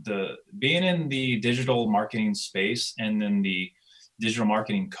 being in the digital marketing space and then the digital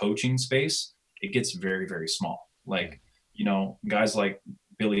marketing coaching space, it gets very, very small. Guys like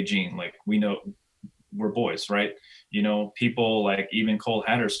Billy Jean, we know we're boys, right? People like even Cole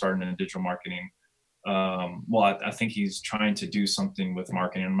Hatter starting in digital marketing. I think he's trying to do something with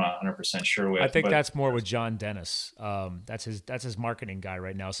marketing. I'm not 100% sure with. I think that's more with John Dennis. That's his marketing guy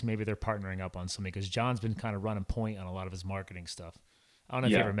right now. So maybe they're partnering up on something, because John's been kind of running point on a lot of his marketing stuff. I don't know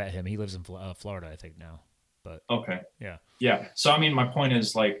if you ever met him. He lives in Florida, I think now. But okay, yeah. So my point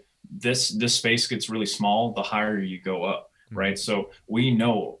is this space gets really small the higher you go up. Right. So we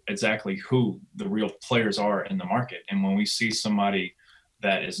know exactly who the real players are in the market. And when we see somebody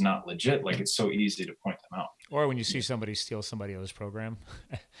that is not legit, it's so easy to point them out. Or when you see somebody steal somebody else's program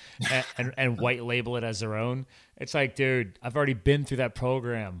and white label it as their own, it's like, dude, I've already been through that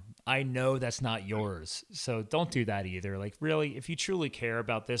program. I know that's not yours. So don't do that either. Really, if you truly care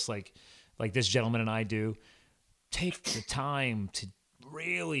about this, like this gentleman and I do, take the time to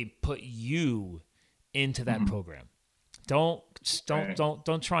really put you into that program. Don't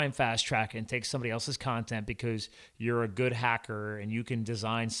try and fast track it and take somebody else's content because you're a good hacker and you can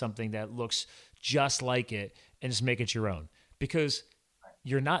design something that looks just like it and just make it your own. Because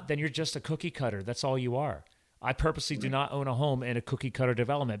you're not, then you're just a cookie cutter. That's all you are. I purposely do not own a home in a cookie cutter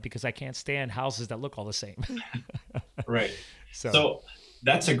development because I can't stand houses that look all the same. Right. So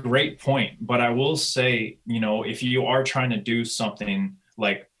that's a great point. But I will say, if you are trying to do something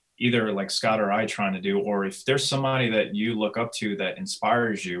either like Scott or I trying to do, or if there's somebody that you look up to that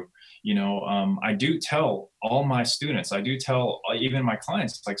inspires you, I do tell all my students, I do tell even my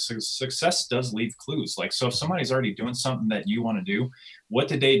clients, success does leave clues. So if somebody's already doing something that you want to do, what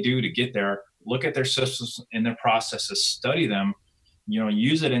did they do to get there? Look at their systems and their processes, study them,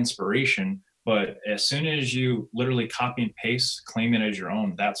 use it inspiration. But as soon as you literally copy and paste, claim it as your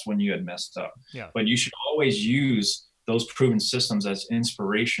own, that's when you had messed up. Yeah. But you should always use those proven systems as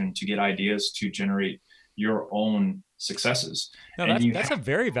inspiration to get ideas to generate your own successes. No, that's a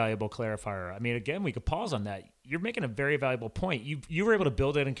very valuable clarifier. I mean, again, we could pause on that. You're making a very valuable point. You were able to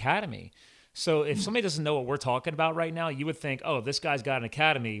build an academy. So if somebody doesn't know what we're talking about right now, you would think, oh, this guy's got an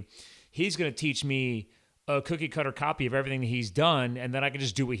academy. He's going to teach me a cookie cutter copy of everything that he's done, and then I can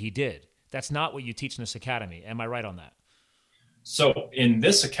just do what he did. That's not what you teach in this academy. Am I right on that? So in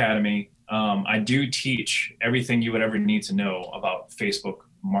this academy, I do teach everything you would ever need to know about Facebook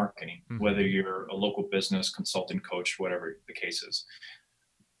marketing, whether you're a local business consultant, coach, whatever the case is.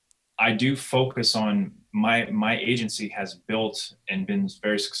 I do focus on my agency has built and been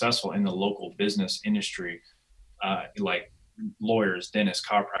very successful in the local business industry, like lawyers, dentists,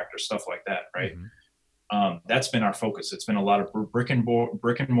 chiropractors, stuff like that, right? That's been our focus. It's been a lot of brick and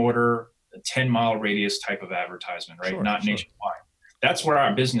mortar, 10-mile radius type of advertisement, right? Sure, Not nationwide. That's where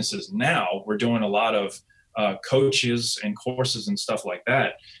our business is now. We're doing a lot of coaches and courses and stuff like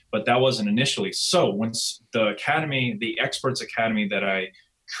that, but that wasn't initially. So once the academy, the Experts Academy that I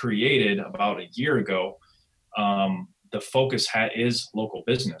created about a year ago, the focus is local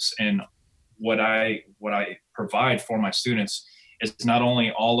business. And what I provide for my students is not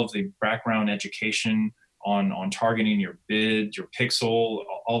only all of the background education on targeting your bid, your pixel,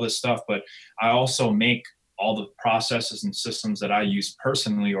 all this stuff, but I also make all the processes and systems that I use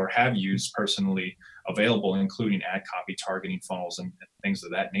personally or have used personally available, including ad copy, targeting funnels, and things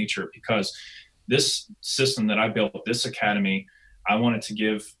of that nature. Because this system that I built, this academy, I wanted to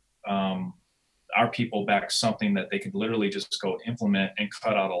give our people back something that they could literally just go implement and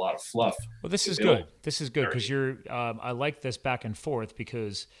cut out a lot of fluff. Well, this is good. This is good because I like this back and forth,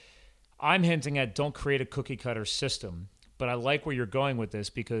 because I'm hinting at don't create a cookie cutter system, but I like where you're going with this,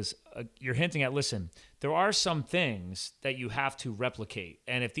 because you're hinting at, listen, there are some things that you have to replicate.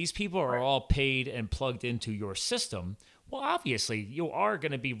 And if these people are all paid and plugged into your system, well, obviously you are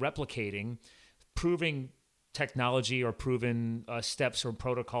going to be replicating, proving technology or proven steps or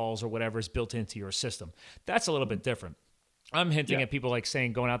protocols or whatever is built into your system. That's a little bit different. I'm hinting at people like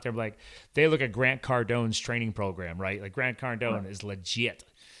saying, going out there, like they look at Grant Cardone's training program, right? Like Grant Cardone is legit.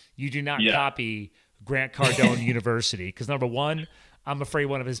 You do not copy Grant Cardone University, because number one, I'm afraid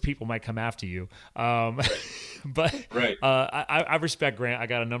one of his people might come after you. But I respect Grant. I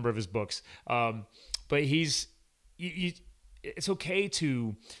got a number of his books. But it's okay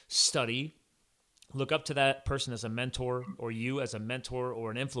to study, look up to that person as a mentor, or you as a mentor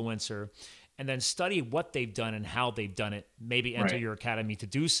or an influencer, and then study what they've done and how they've done it. Maybe enter your academy to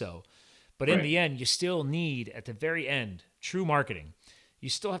do so. But in the end, you still need, at the very end, true marketing. You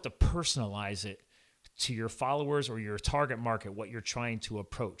still have to personalize it to your followers or your target market, what you're trying to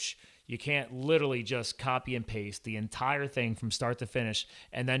approach. You can't literally just copy and paste the entire thing from start to finish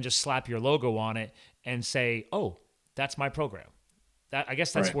and then just slap your logo on it and say, oh, that's my program. I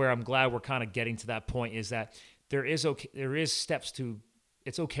guess that's where I'm glad we're kind of getting to that point, is that there is steps to,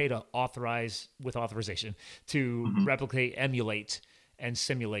 it's okay to authorize with authorization to replicate, emulate, and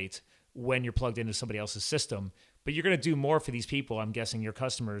simulate when you're plugged into somebody else's system. But you're going to do more for these people, I'm guessing, your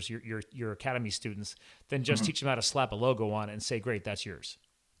customers, your academy students, than just teach them how to slap a logo on it and say, great, that's yours.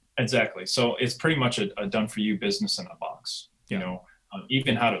 Exactly. So it's pretty much a done-for-you business in a box. You know,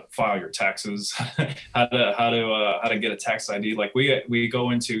 even how to file your taxes, how to get a tax ID. Like we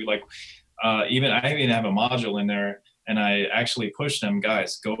go into like I even have a module in there, and I actually push them,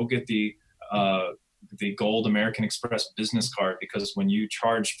 guys, go get the Gold American Express business card, because when you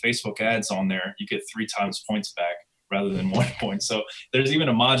charge Facebook ads on there, you get 3 times points back rather than 1 point. So there's even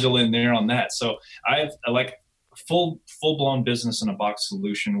a module in there on that. So I like full-blown business in a box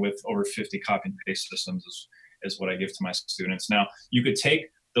solution with over 50 copy and paste systems is what I give to my students. Now, you could take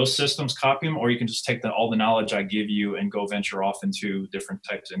those systems, copy them, or you can just take all the knowledge I give you and go venture off into different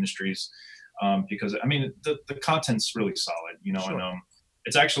types of industries. Because I mean, the content's really solid, you know, and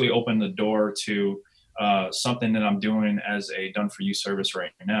it's actually opened the door to something that I'm doing as a done-for-you service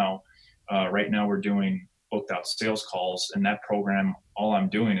right now. Right now we're doing booked out sales calls, and that program, all I'm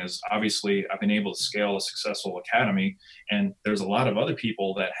doing is, obviously I've been able to scale a successful academy, and there's a lot of other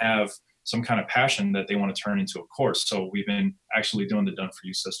people that have some kind of passion that they want to turn into a course. So we've been actually doing the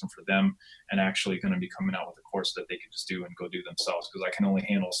done-for-you system for them, and actually going to be coming out with a course that they can just do and go do themselves, because I can only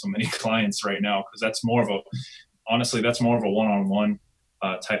handle so many clients right now, because that's more of a one-on-one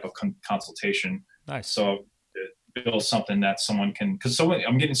type of consultation. Nice. So build something that someone can, because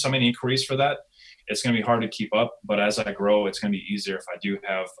I'm getting so many inquiries for that. It's going to be hard to keep up, but as I grow, it's going to be easier if I do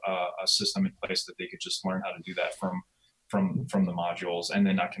have a system in place that they could just learn how to do that from the modules, and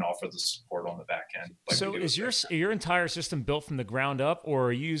then I can offer the support on the back end. So is your entire system built from the ground up, or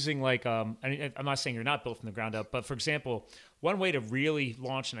are you using like, I'm not saying you're not built from the ground up, but for example, one way to really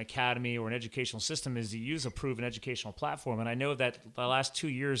launch an academy or an educational system is to use a proven educational platform. And I know that the last 2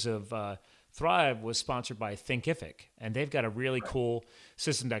 years of Thrive was sponsored by Thinkific, and they've got a really cool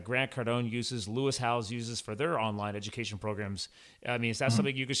system that Grant Cardone uses, Lewis Howes uses for their online education programs. I mean, is that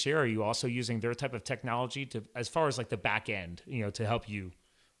something you could share? Are you also using their type of technology to, as far as like the back end, you know, to help you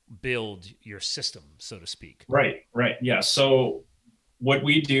build your system, so to speak? Right. Yeah. So what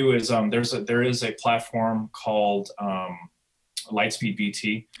we do is there is a platform called Lightspeed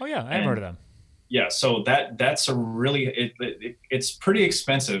VT. Oh yeah, I haven't heard of them. Yeah, so that's a really it's pretty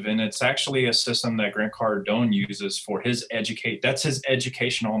expensive, and it's actually a system that Grant Cardone uses for his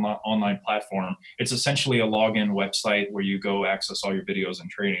educational online platform. It's essentially a login website where you go access all your videos and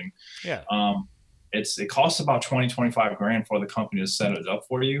training. Yeah. It costs about 25 grand for the company to set it up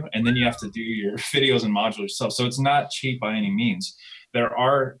for you, and then you have to do your videos and modules yourself. So it's not cheap by any means. There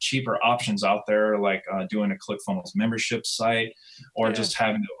are cheaper options out there, like doing a ClickFunnels membership site, or just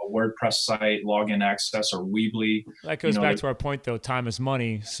having a WordPress site, login access, or Weebly. That goes back to our point, though. Time is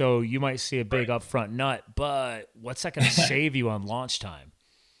money. So you might see a big upfront nut, but what's that going to save you on launch time?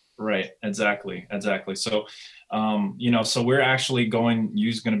 Right. Exactly. So, so we're actually going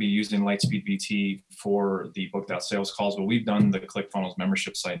to be using Lightspeed VT for the booked out sales calls, but we've done the ClickFunnels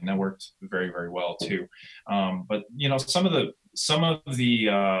membership site, and that worked very, very well too. But some of the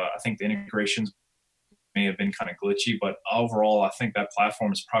I think the integrations may have been kind of glitchy, but overall, I think that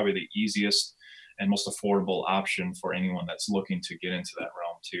platform is probably the easiest and most affordable option for anyone that's looking to get into that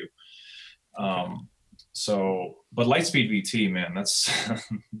realm too. But Lightspeed VT, man, that's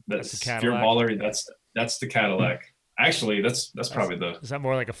if you're a baller, that's the Cadillac. Actually, that's probably is that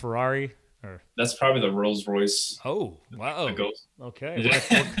more like a Ferrari? Or that's probably the Rolls Royce. Oh, wow. Okay.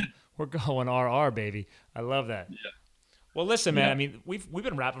 Yeah. We're going RR, baby. I love that. Yeah. Well, listen, man, I mean, we've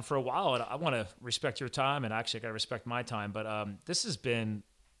been rapping for a while, and I want to respect your time, and actually I got to respect my time, but this has been,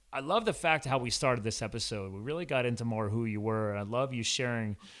 I love the fact how we started this episode. We really got into more who you were, and I love you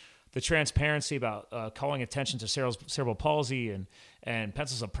sharing the transparency about calling attention to cerebral palsy and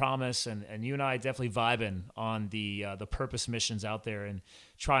Pencils of Promise, and you and I definitely vibing on the purpose missions out there and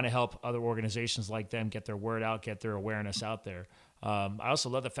trying to help other organizations like them get their word out, get their awareness out there. I also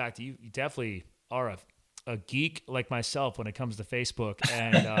love the fact that you definitely are a geek like myself when it comes to Facebook.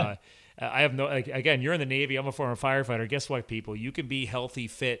 And I have again, you're in the Navy, I'm a former firefighter. Guess what, people? You can be healthy,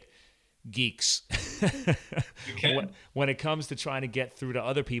 fit geeks when it comes to trying to get through to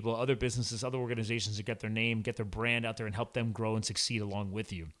other people, other businesses, other organizations to get their name, get their brand out there and help them grow and succeed along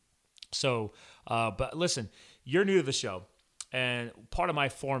with you. So, but listen, you're new to the show. And part of my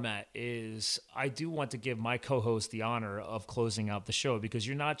format is I do want to give my co-host the honor of closing out the show, because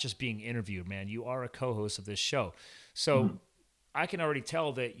you're not just being interviewed, man. You are a co-host of this show. So I can already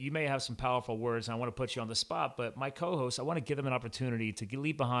tell that you may have some powerful words, and I want to put you on the spot, but my co-host, I want to give them an opportunity to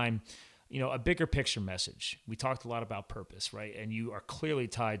leave behind, a bigger picture message. We talked a lot about purpose, right? And you are clearly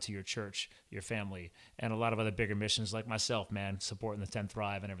tied to your church, your family, and a lot of other bigger missions like myself, man, supporting the 10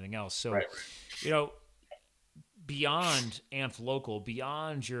 Thrive and everything else. So, beyond AMF Local,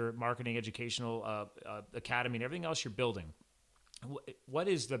 beyond your marketing, educational academy and everything else you're building, what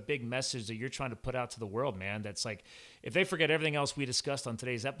is the big message that you're trying to put out to the world, man? That's like, if they forget everything else we discussed on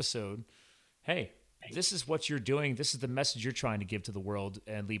today's episode, hey, this is what you're doing. This is the message you're trying to give to the world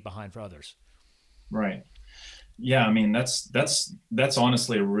and leave behind for others. Right. Yeah. I mean, that's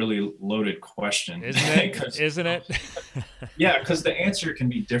honestly a really loaded question. Isn't it? Yeah. Because the answer can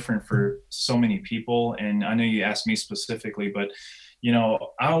be different for so many people. And I know you asked me specifically, but I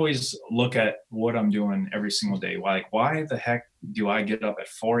always look at what I'm doing every single day. Like, why the heck do I get up at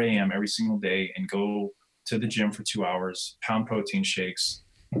 4 a.m. every single day and go to the gym for 2 hours, pound protein shakes,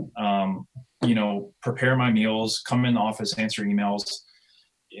 prepare my meals, come in the office, answer emails?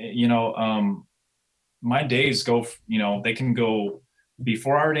 My days go, they can go be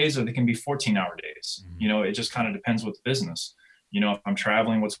 4-hour days or they can be 14-hour days. Mm-hmm. It just kind of depends with the business. If I'm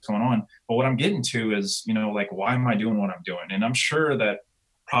traveling, what's going on. But what I'm getting to is, why am I doing what I'm doing? And I'm sure that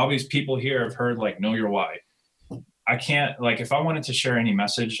probably people here have heard, know your why. I can't, if I wanted to share any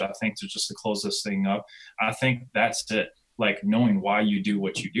message, I think to close this thing up, I think that's it. Knowing why you do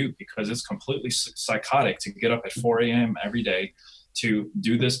what you do, because it's completely psychotic to get up at 4 a.m. every day to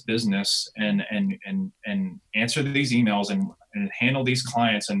do this business and answer these emails and handle these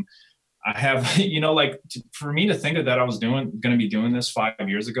clients. And I have, for me to think that I was going to be doing this 5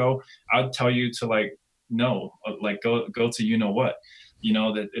 years ago, I would tell you to no, go to, what,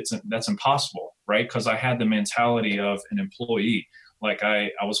 that that's impossible. Right. Cause I had the mentality of an employee.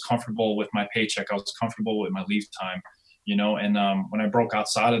 I was comfortable with my paycheck. I was comfortable with my leave time, and when I broke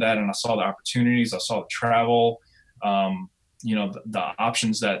outside of that and I saw the opportunities, I saw the travel, the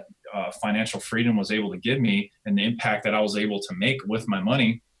options that financial freedom was able to give me and the impact that I was able to make with my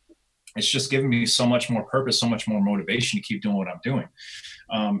money, it's just given me so much more purpose, so much more motivation to keep doing what I'm doing.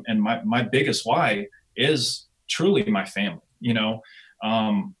 And my biggest why is truly my family.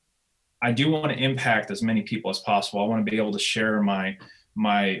 I do want to impact as many people as possible. I want to be able to share my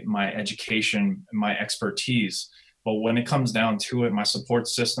education, my expertise. But when it comes down to it, my support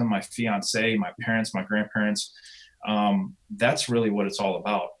system, my fiance, my parents, my grandparents, that's really what it's all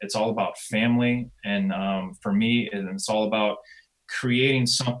about. It's all about family. And for me, it's all about creating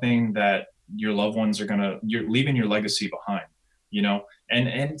something that your loved ones you're leaving your legacy behind,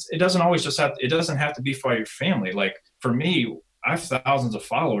 and it doesn't always it doesn't have to be for your family. For me, I have thousands of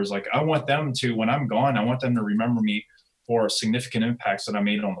followers. I want them to, when I'm gone, I want them to remember me for significant impacts that I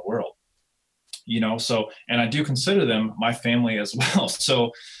made on the world, and I do consider them my family as well.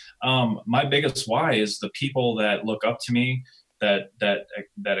 So my biggest why is the people that look up to me, that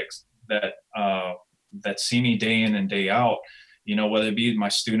see me day in and day out, whether it be my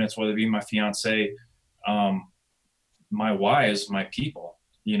students, whether it be my fiance, my why is my people,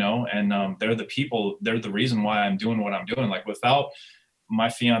 and they're the reason why I'm doing what I'm doing. Without my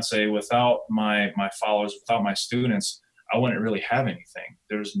fiance, without my followers, without my students, I wouldn't really have anything.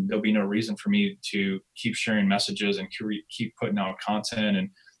 There'll be no reason for me to keep sharing messages and keep putting out content and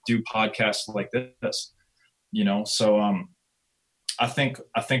do podcasts like this, So I think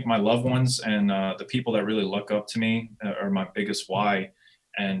my loved ones and the people that really look up to me are my biggest why.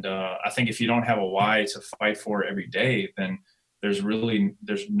 And I think if you don't have a why to fight for every day, then there's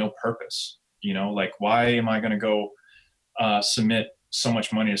no purpose. You know, like, why am I going to go submit so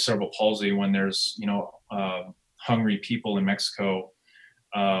much money to cerebral palsy when there's, hungry people in Mexico?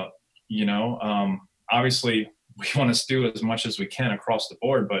 Obviously we want to do as much as we can across the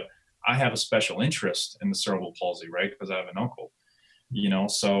board, but I have a special interest in the cerebral palsy, right? Because I have an uncle,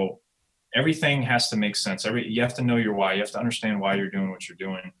 so everything has to make sense. You have to know your why. You have to understand why you're doing what you're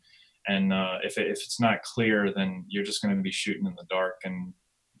doing. And if it's not clear, then you're just going to be shooting in the dark, and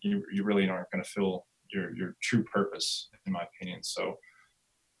you really aren't going to feel your true purpose, in my opinion. So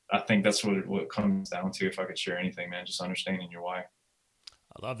I think that's what it comes down to. If I could share anything, man, just understanding your why.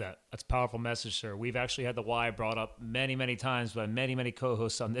 I love that. That's a powerful message, sir. We've actually had the why brought up many, many times by many, many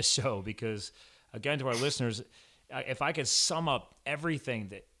co-hosts on this show, because, again, to our listeners, if I could sum up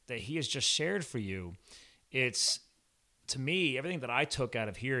everything that he has just shared for you, it's, to me, everything that I took out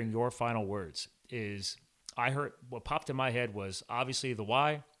of hearing your final words is, I heard, what popped in my head was obviously the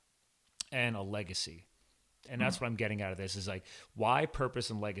why and a legacy. And that's what I'm getting out of this, is like why, purpose,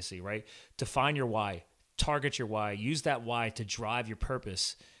 and legacy, right? Define your why. Target your why. Use that why to drive your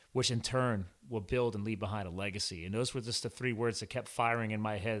purpose, which in turn will build and leave behind a legacy. And those were just the three words that kept firing in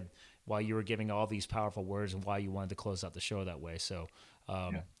my head while you were giving all these powerful words, and why you wanted to close out the show that way. So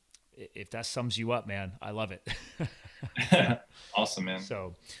if that sums you up, man, I love it. Awesome, man.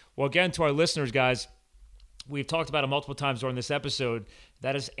 So, well, again, to our listeners, guys, we've talked about it multiple times during this episode.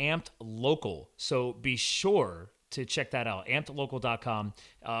 That is Amped Local. So be sure to check that out, ampedlocal.com.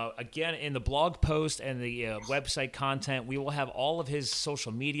 Again, in the blog post and the website content, we will have all of his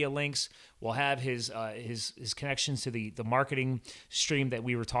social media links. We'll have his connections to the marketing stream that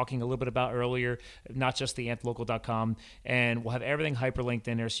we were talking a little bit about earlier, not just the ampedlocal.com. And we'll have everything hyperlinked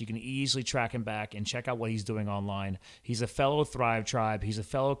in there so you can easily track him back and check out what he's doing online. He's a fellow Thrive Tribe. He's a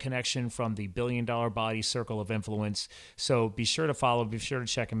fellow connection from the $1 Billion Body Circle of Influence. So be sure to follow, be sure to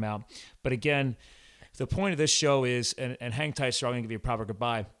check him out. But again, the point of this show is, and hang tight, sir, I'm going to give you a proper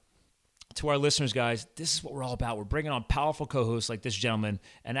goodbye. To our listeners, guys, this is what we're all about. We're bringing on powerful co-hosts like this gentleman,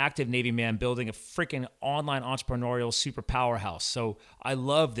 an active Navy man building a freaking online entrepreneurial super powerhouse. So I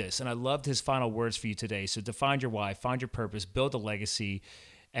love this, and I loved his final words for you today. So define your why, find your purpose, build a legacy,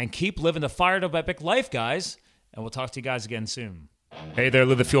 and keep living the fired up epic life, guys. And we'll talk to you guys again soon. Hey there,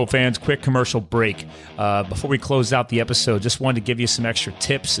 Live the Fuel fans. Quick commercial break. Before we close out the episode, just wanted to give you some extra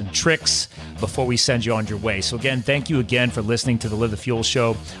tips and tricks before we send you on your way. So again, thank you again for listening to the Live the Fuel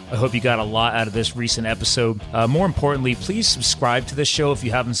show. I hope you got a lot out of this recent episode. More importantly, please subscribe to this show if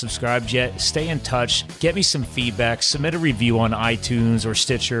you haven't subscribed yet. Stay in touch. Get me some feedback. Submit a review on iTunes or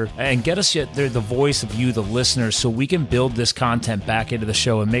Stitcher, and get us the voice of you, the listener, so we can build this content back into the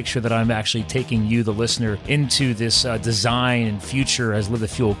show and make sure that I'm actually taking you, the listener, into this design and future as Live the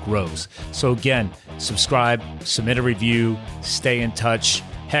Fuel grows. So again, subscribe, submit a review, stay in touch.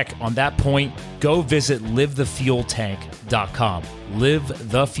 Heck, on that point, go visit livethefueltank.com.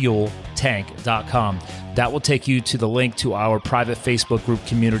 livethefueltank.com. That will take you to the link to our private Facebook group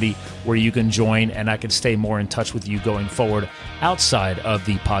community where you can join, and I can stay more in touch with you going forward outside of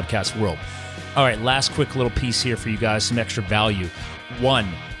the podcast world. All right, last quick little piece here for you guys, some extra value. One,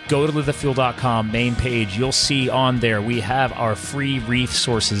 go to livethefuel.com main page. You'll see on there we have our free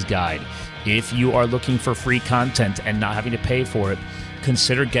resources guide. If you are looking for free content and not having to pay for it,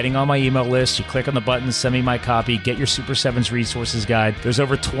 consider getting on my email list. You click on the button, send me my copy, get your Super 7s resources guide. There's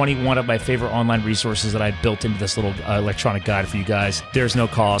over 21 of my favorite online resources that I built into this little electronic guide for you guys. There's no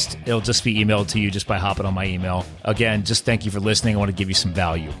cost. It'll just be emailed to you just by hopping on my email. Again, just thank you for listening. I want to give you some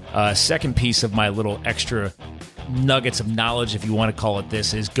value. Second piece of my little extra nuggets of knowledge, if you want to call it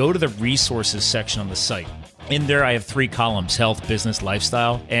this, is go to the resources section on the site. In there, I have 3 columns: health, business,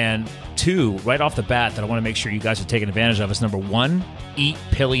 lifestyle, and 2 right off the bat that I want to make sure you guys are taking advantage of is number 1,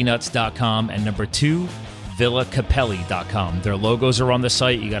 eatpillynuts.com, and number 2, villacapelli.com. Their logos are on the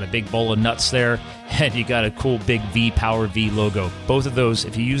site. You got a big bowl of nuts there, and you got a cool big V, Power V logo. Both of those,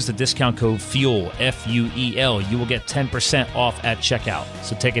 if you use the discount code FUEL, F-U-E-L, you will get 10% off at checkout.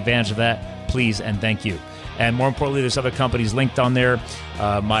 So take advantage of that, please, and thank you. And more importantly, there's other companies linked on there.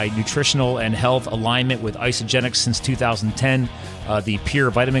 My nutritional and health alignment with Isogenics since 2010. The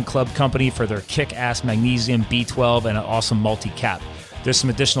Pure Vitamin Club company for their kick-ass magnesium, B12, and an awesome multi-cap. There's some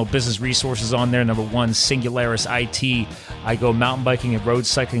additional business resources on there. Number 1, Singularis IT. I go mountain biking and road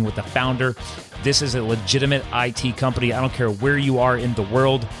cycling with the founder. This is a legitimate IT company. I don't care where you are in the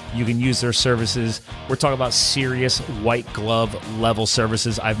world, you can use their services. We're talking about serious white glove level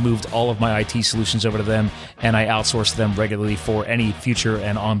services. I've moved all of my IT solutions over to them, and I outsource them regularly for any future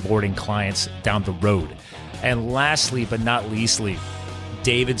and onboarding clients down the road. And lastly, but not leastly,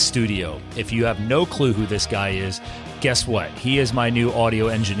 David Studio. If you have no clue who this guy is, guess what? He is my new audio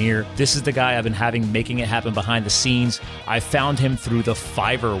engineer. This is the guy I've been making it happen behind the scenes. I found him through the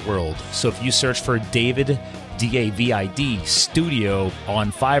Fiverr world. So if you search for David, D-A-V-I-D, Studio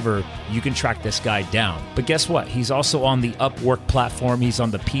on Fiverr, you can track this guy down. But guess what? He's also on the Upwork platform. He's on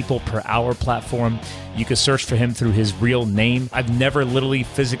the People Per Hour platform. You can search for him through his real name. I've never literally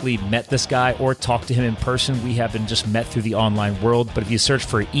physically met this guy or talked to him in person. We have been just met through the online world. But if you search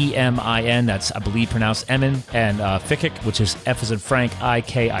for E-M-I-N, that's I believe pronounced Emin, and Fikic, which is F as in Frank,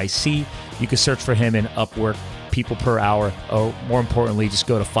 I-K-I-C, you can search for him in Upwork, People Per Hour, or more importantly, just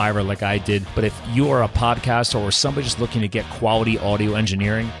go to Fiverr like I did. But if you are a podcaster or somebody just looking to get quality audio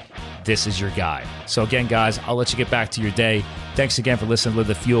engineering, this is your guy. So again, guys, I'll let you get back to your day. Thanks again for listening to Live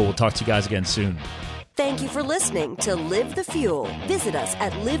the Fuel. We'll talk to you guys again soon. Thank you for listening to Live the Fuel. Visit us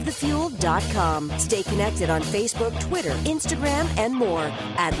at livethefuel.com. Stay connected on Facebook, Twitter, Instagram, and more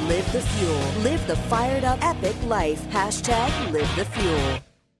at Live the Fuel. Live the fired up epic life. #LiveTheFuel.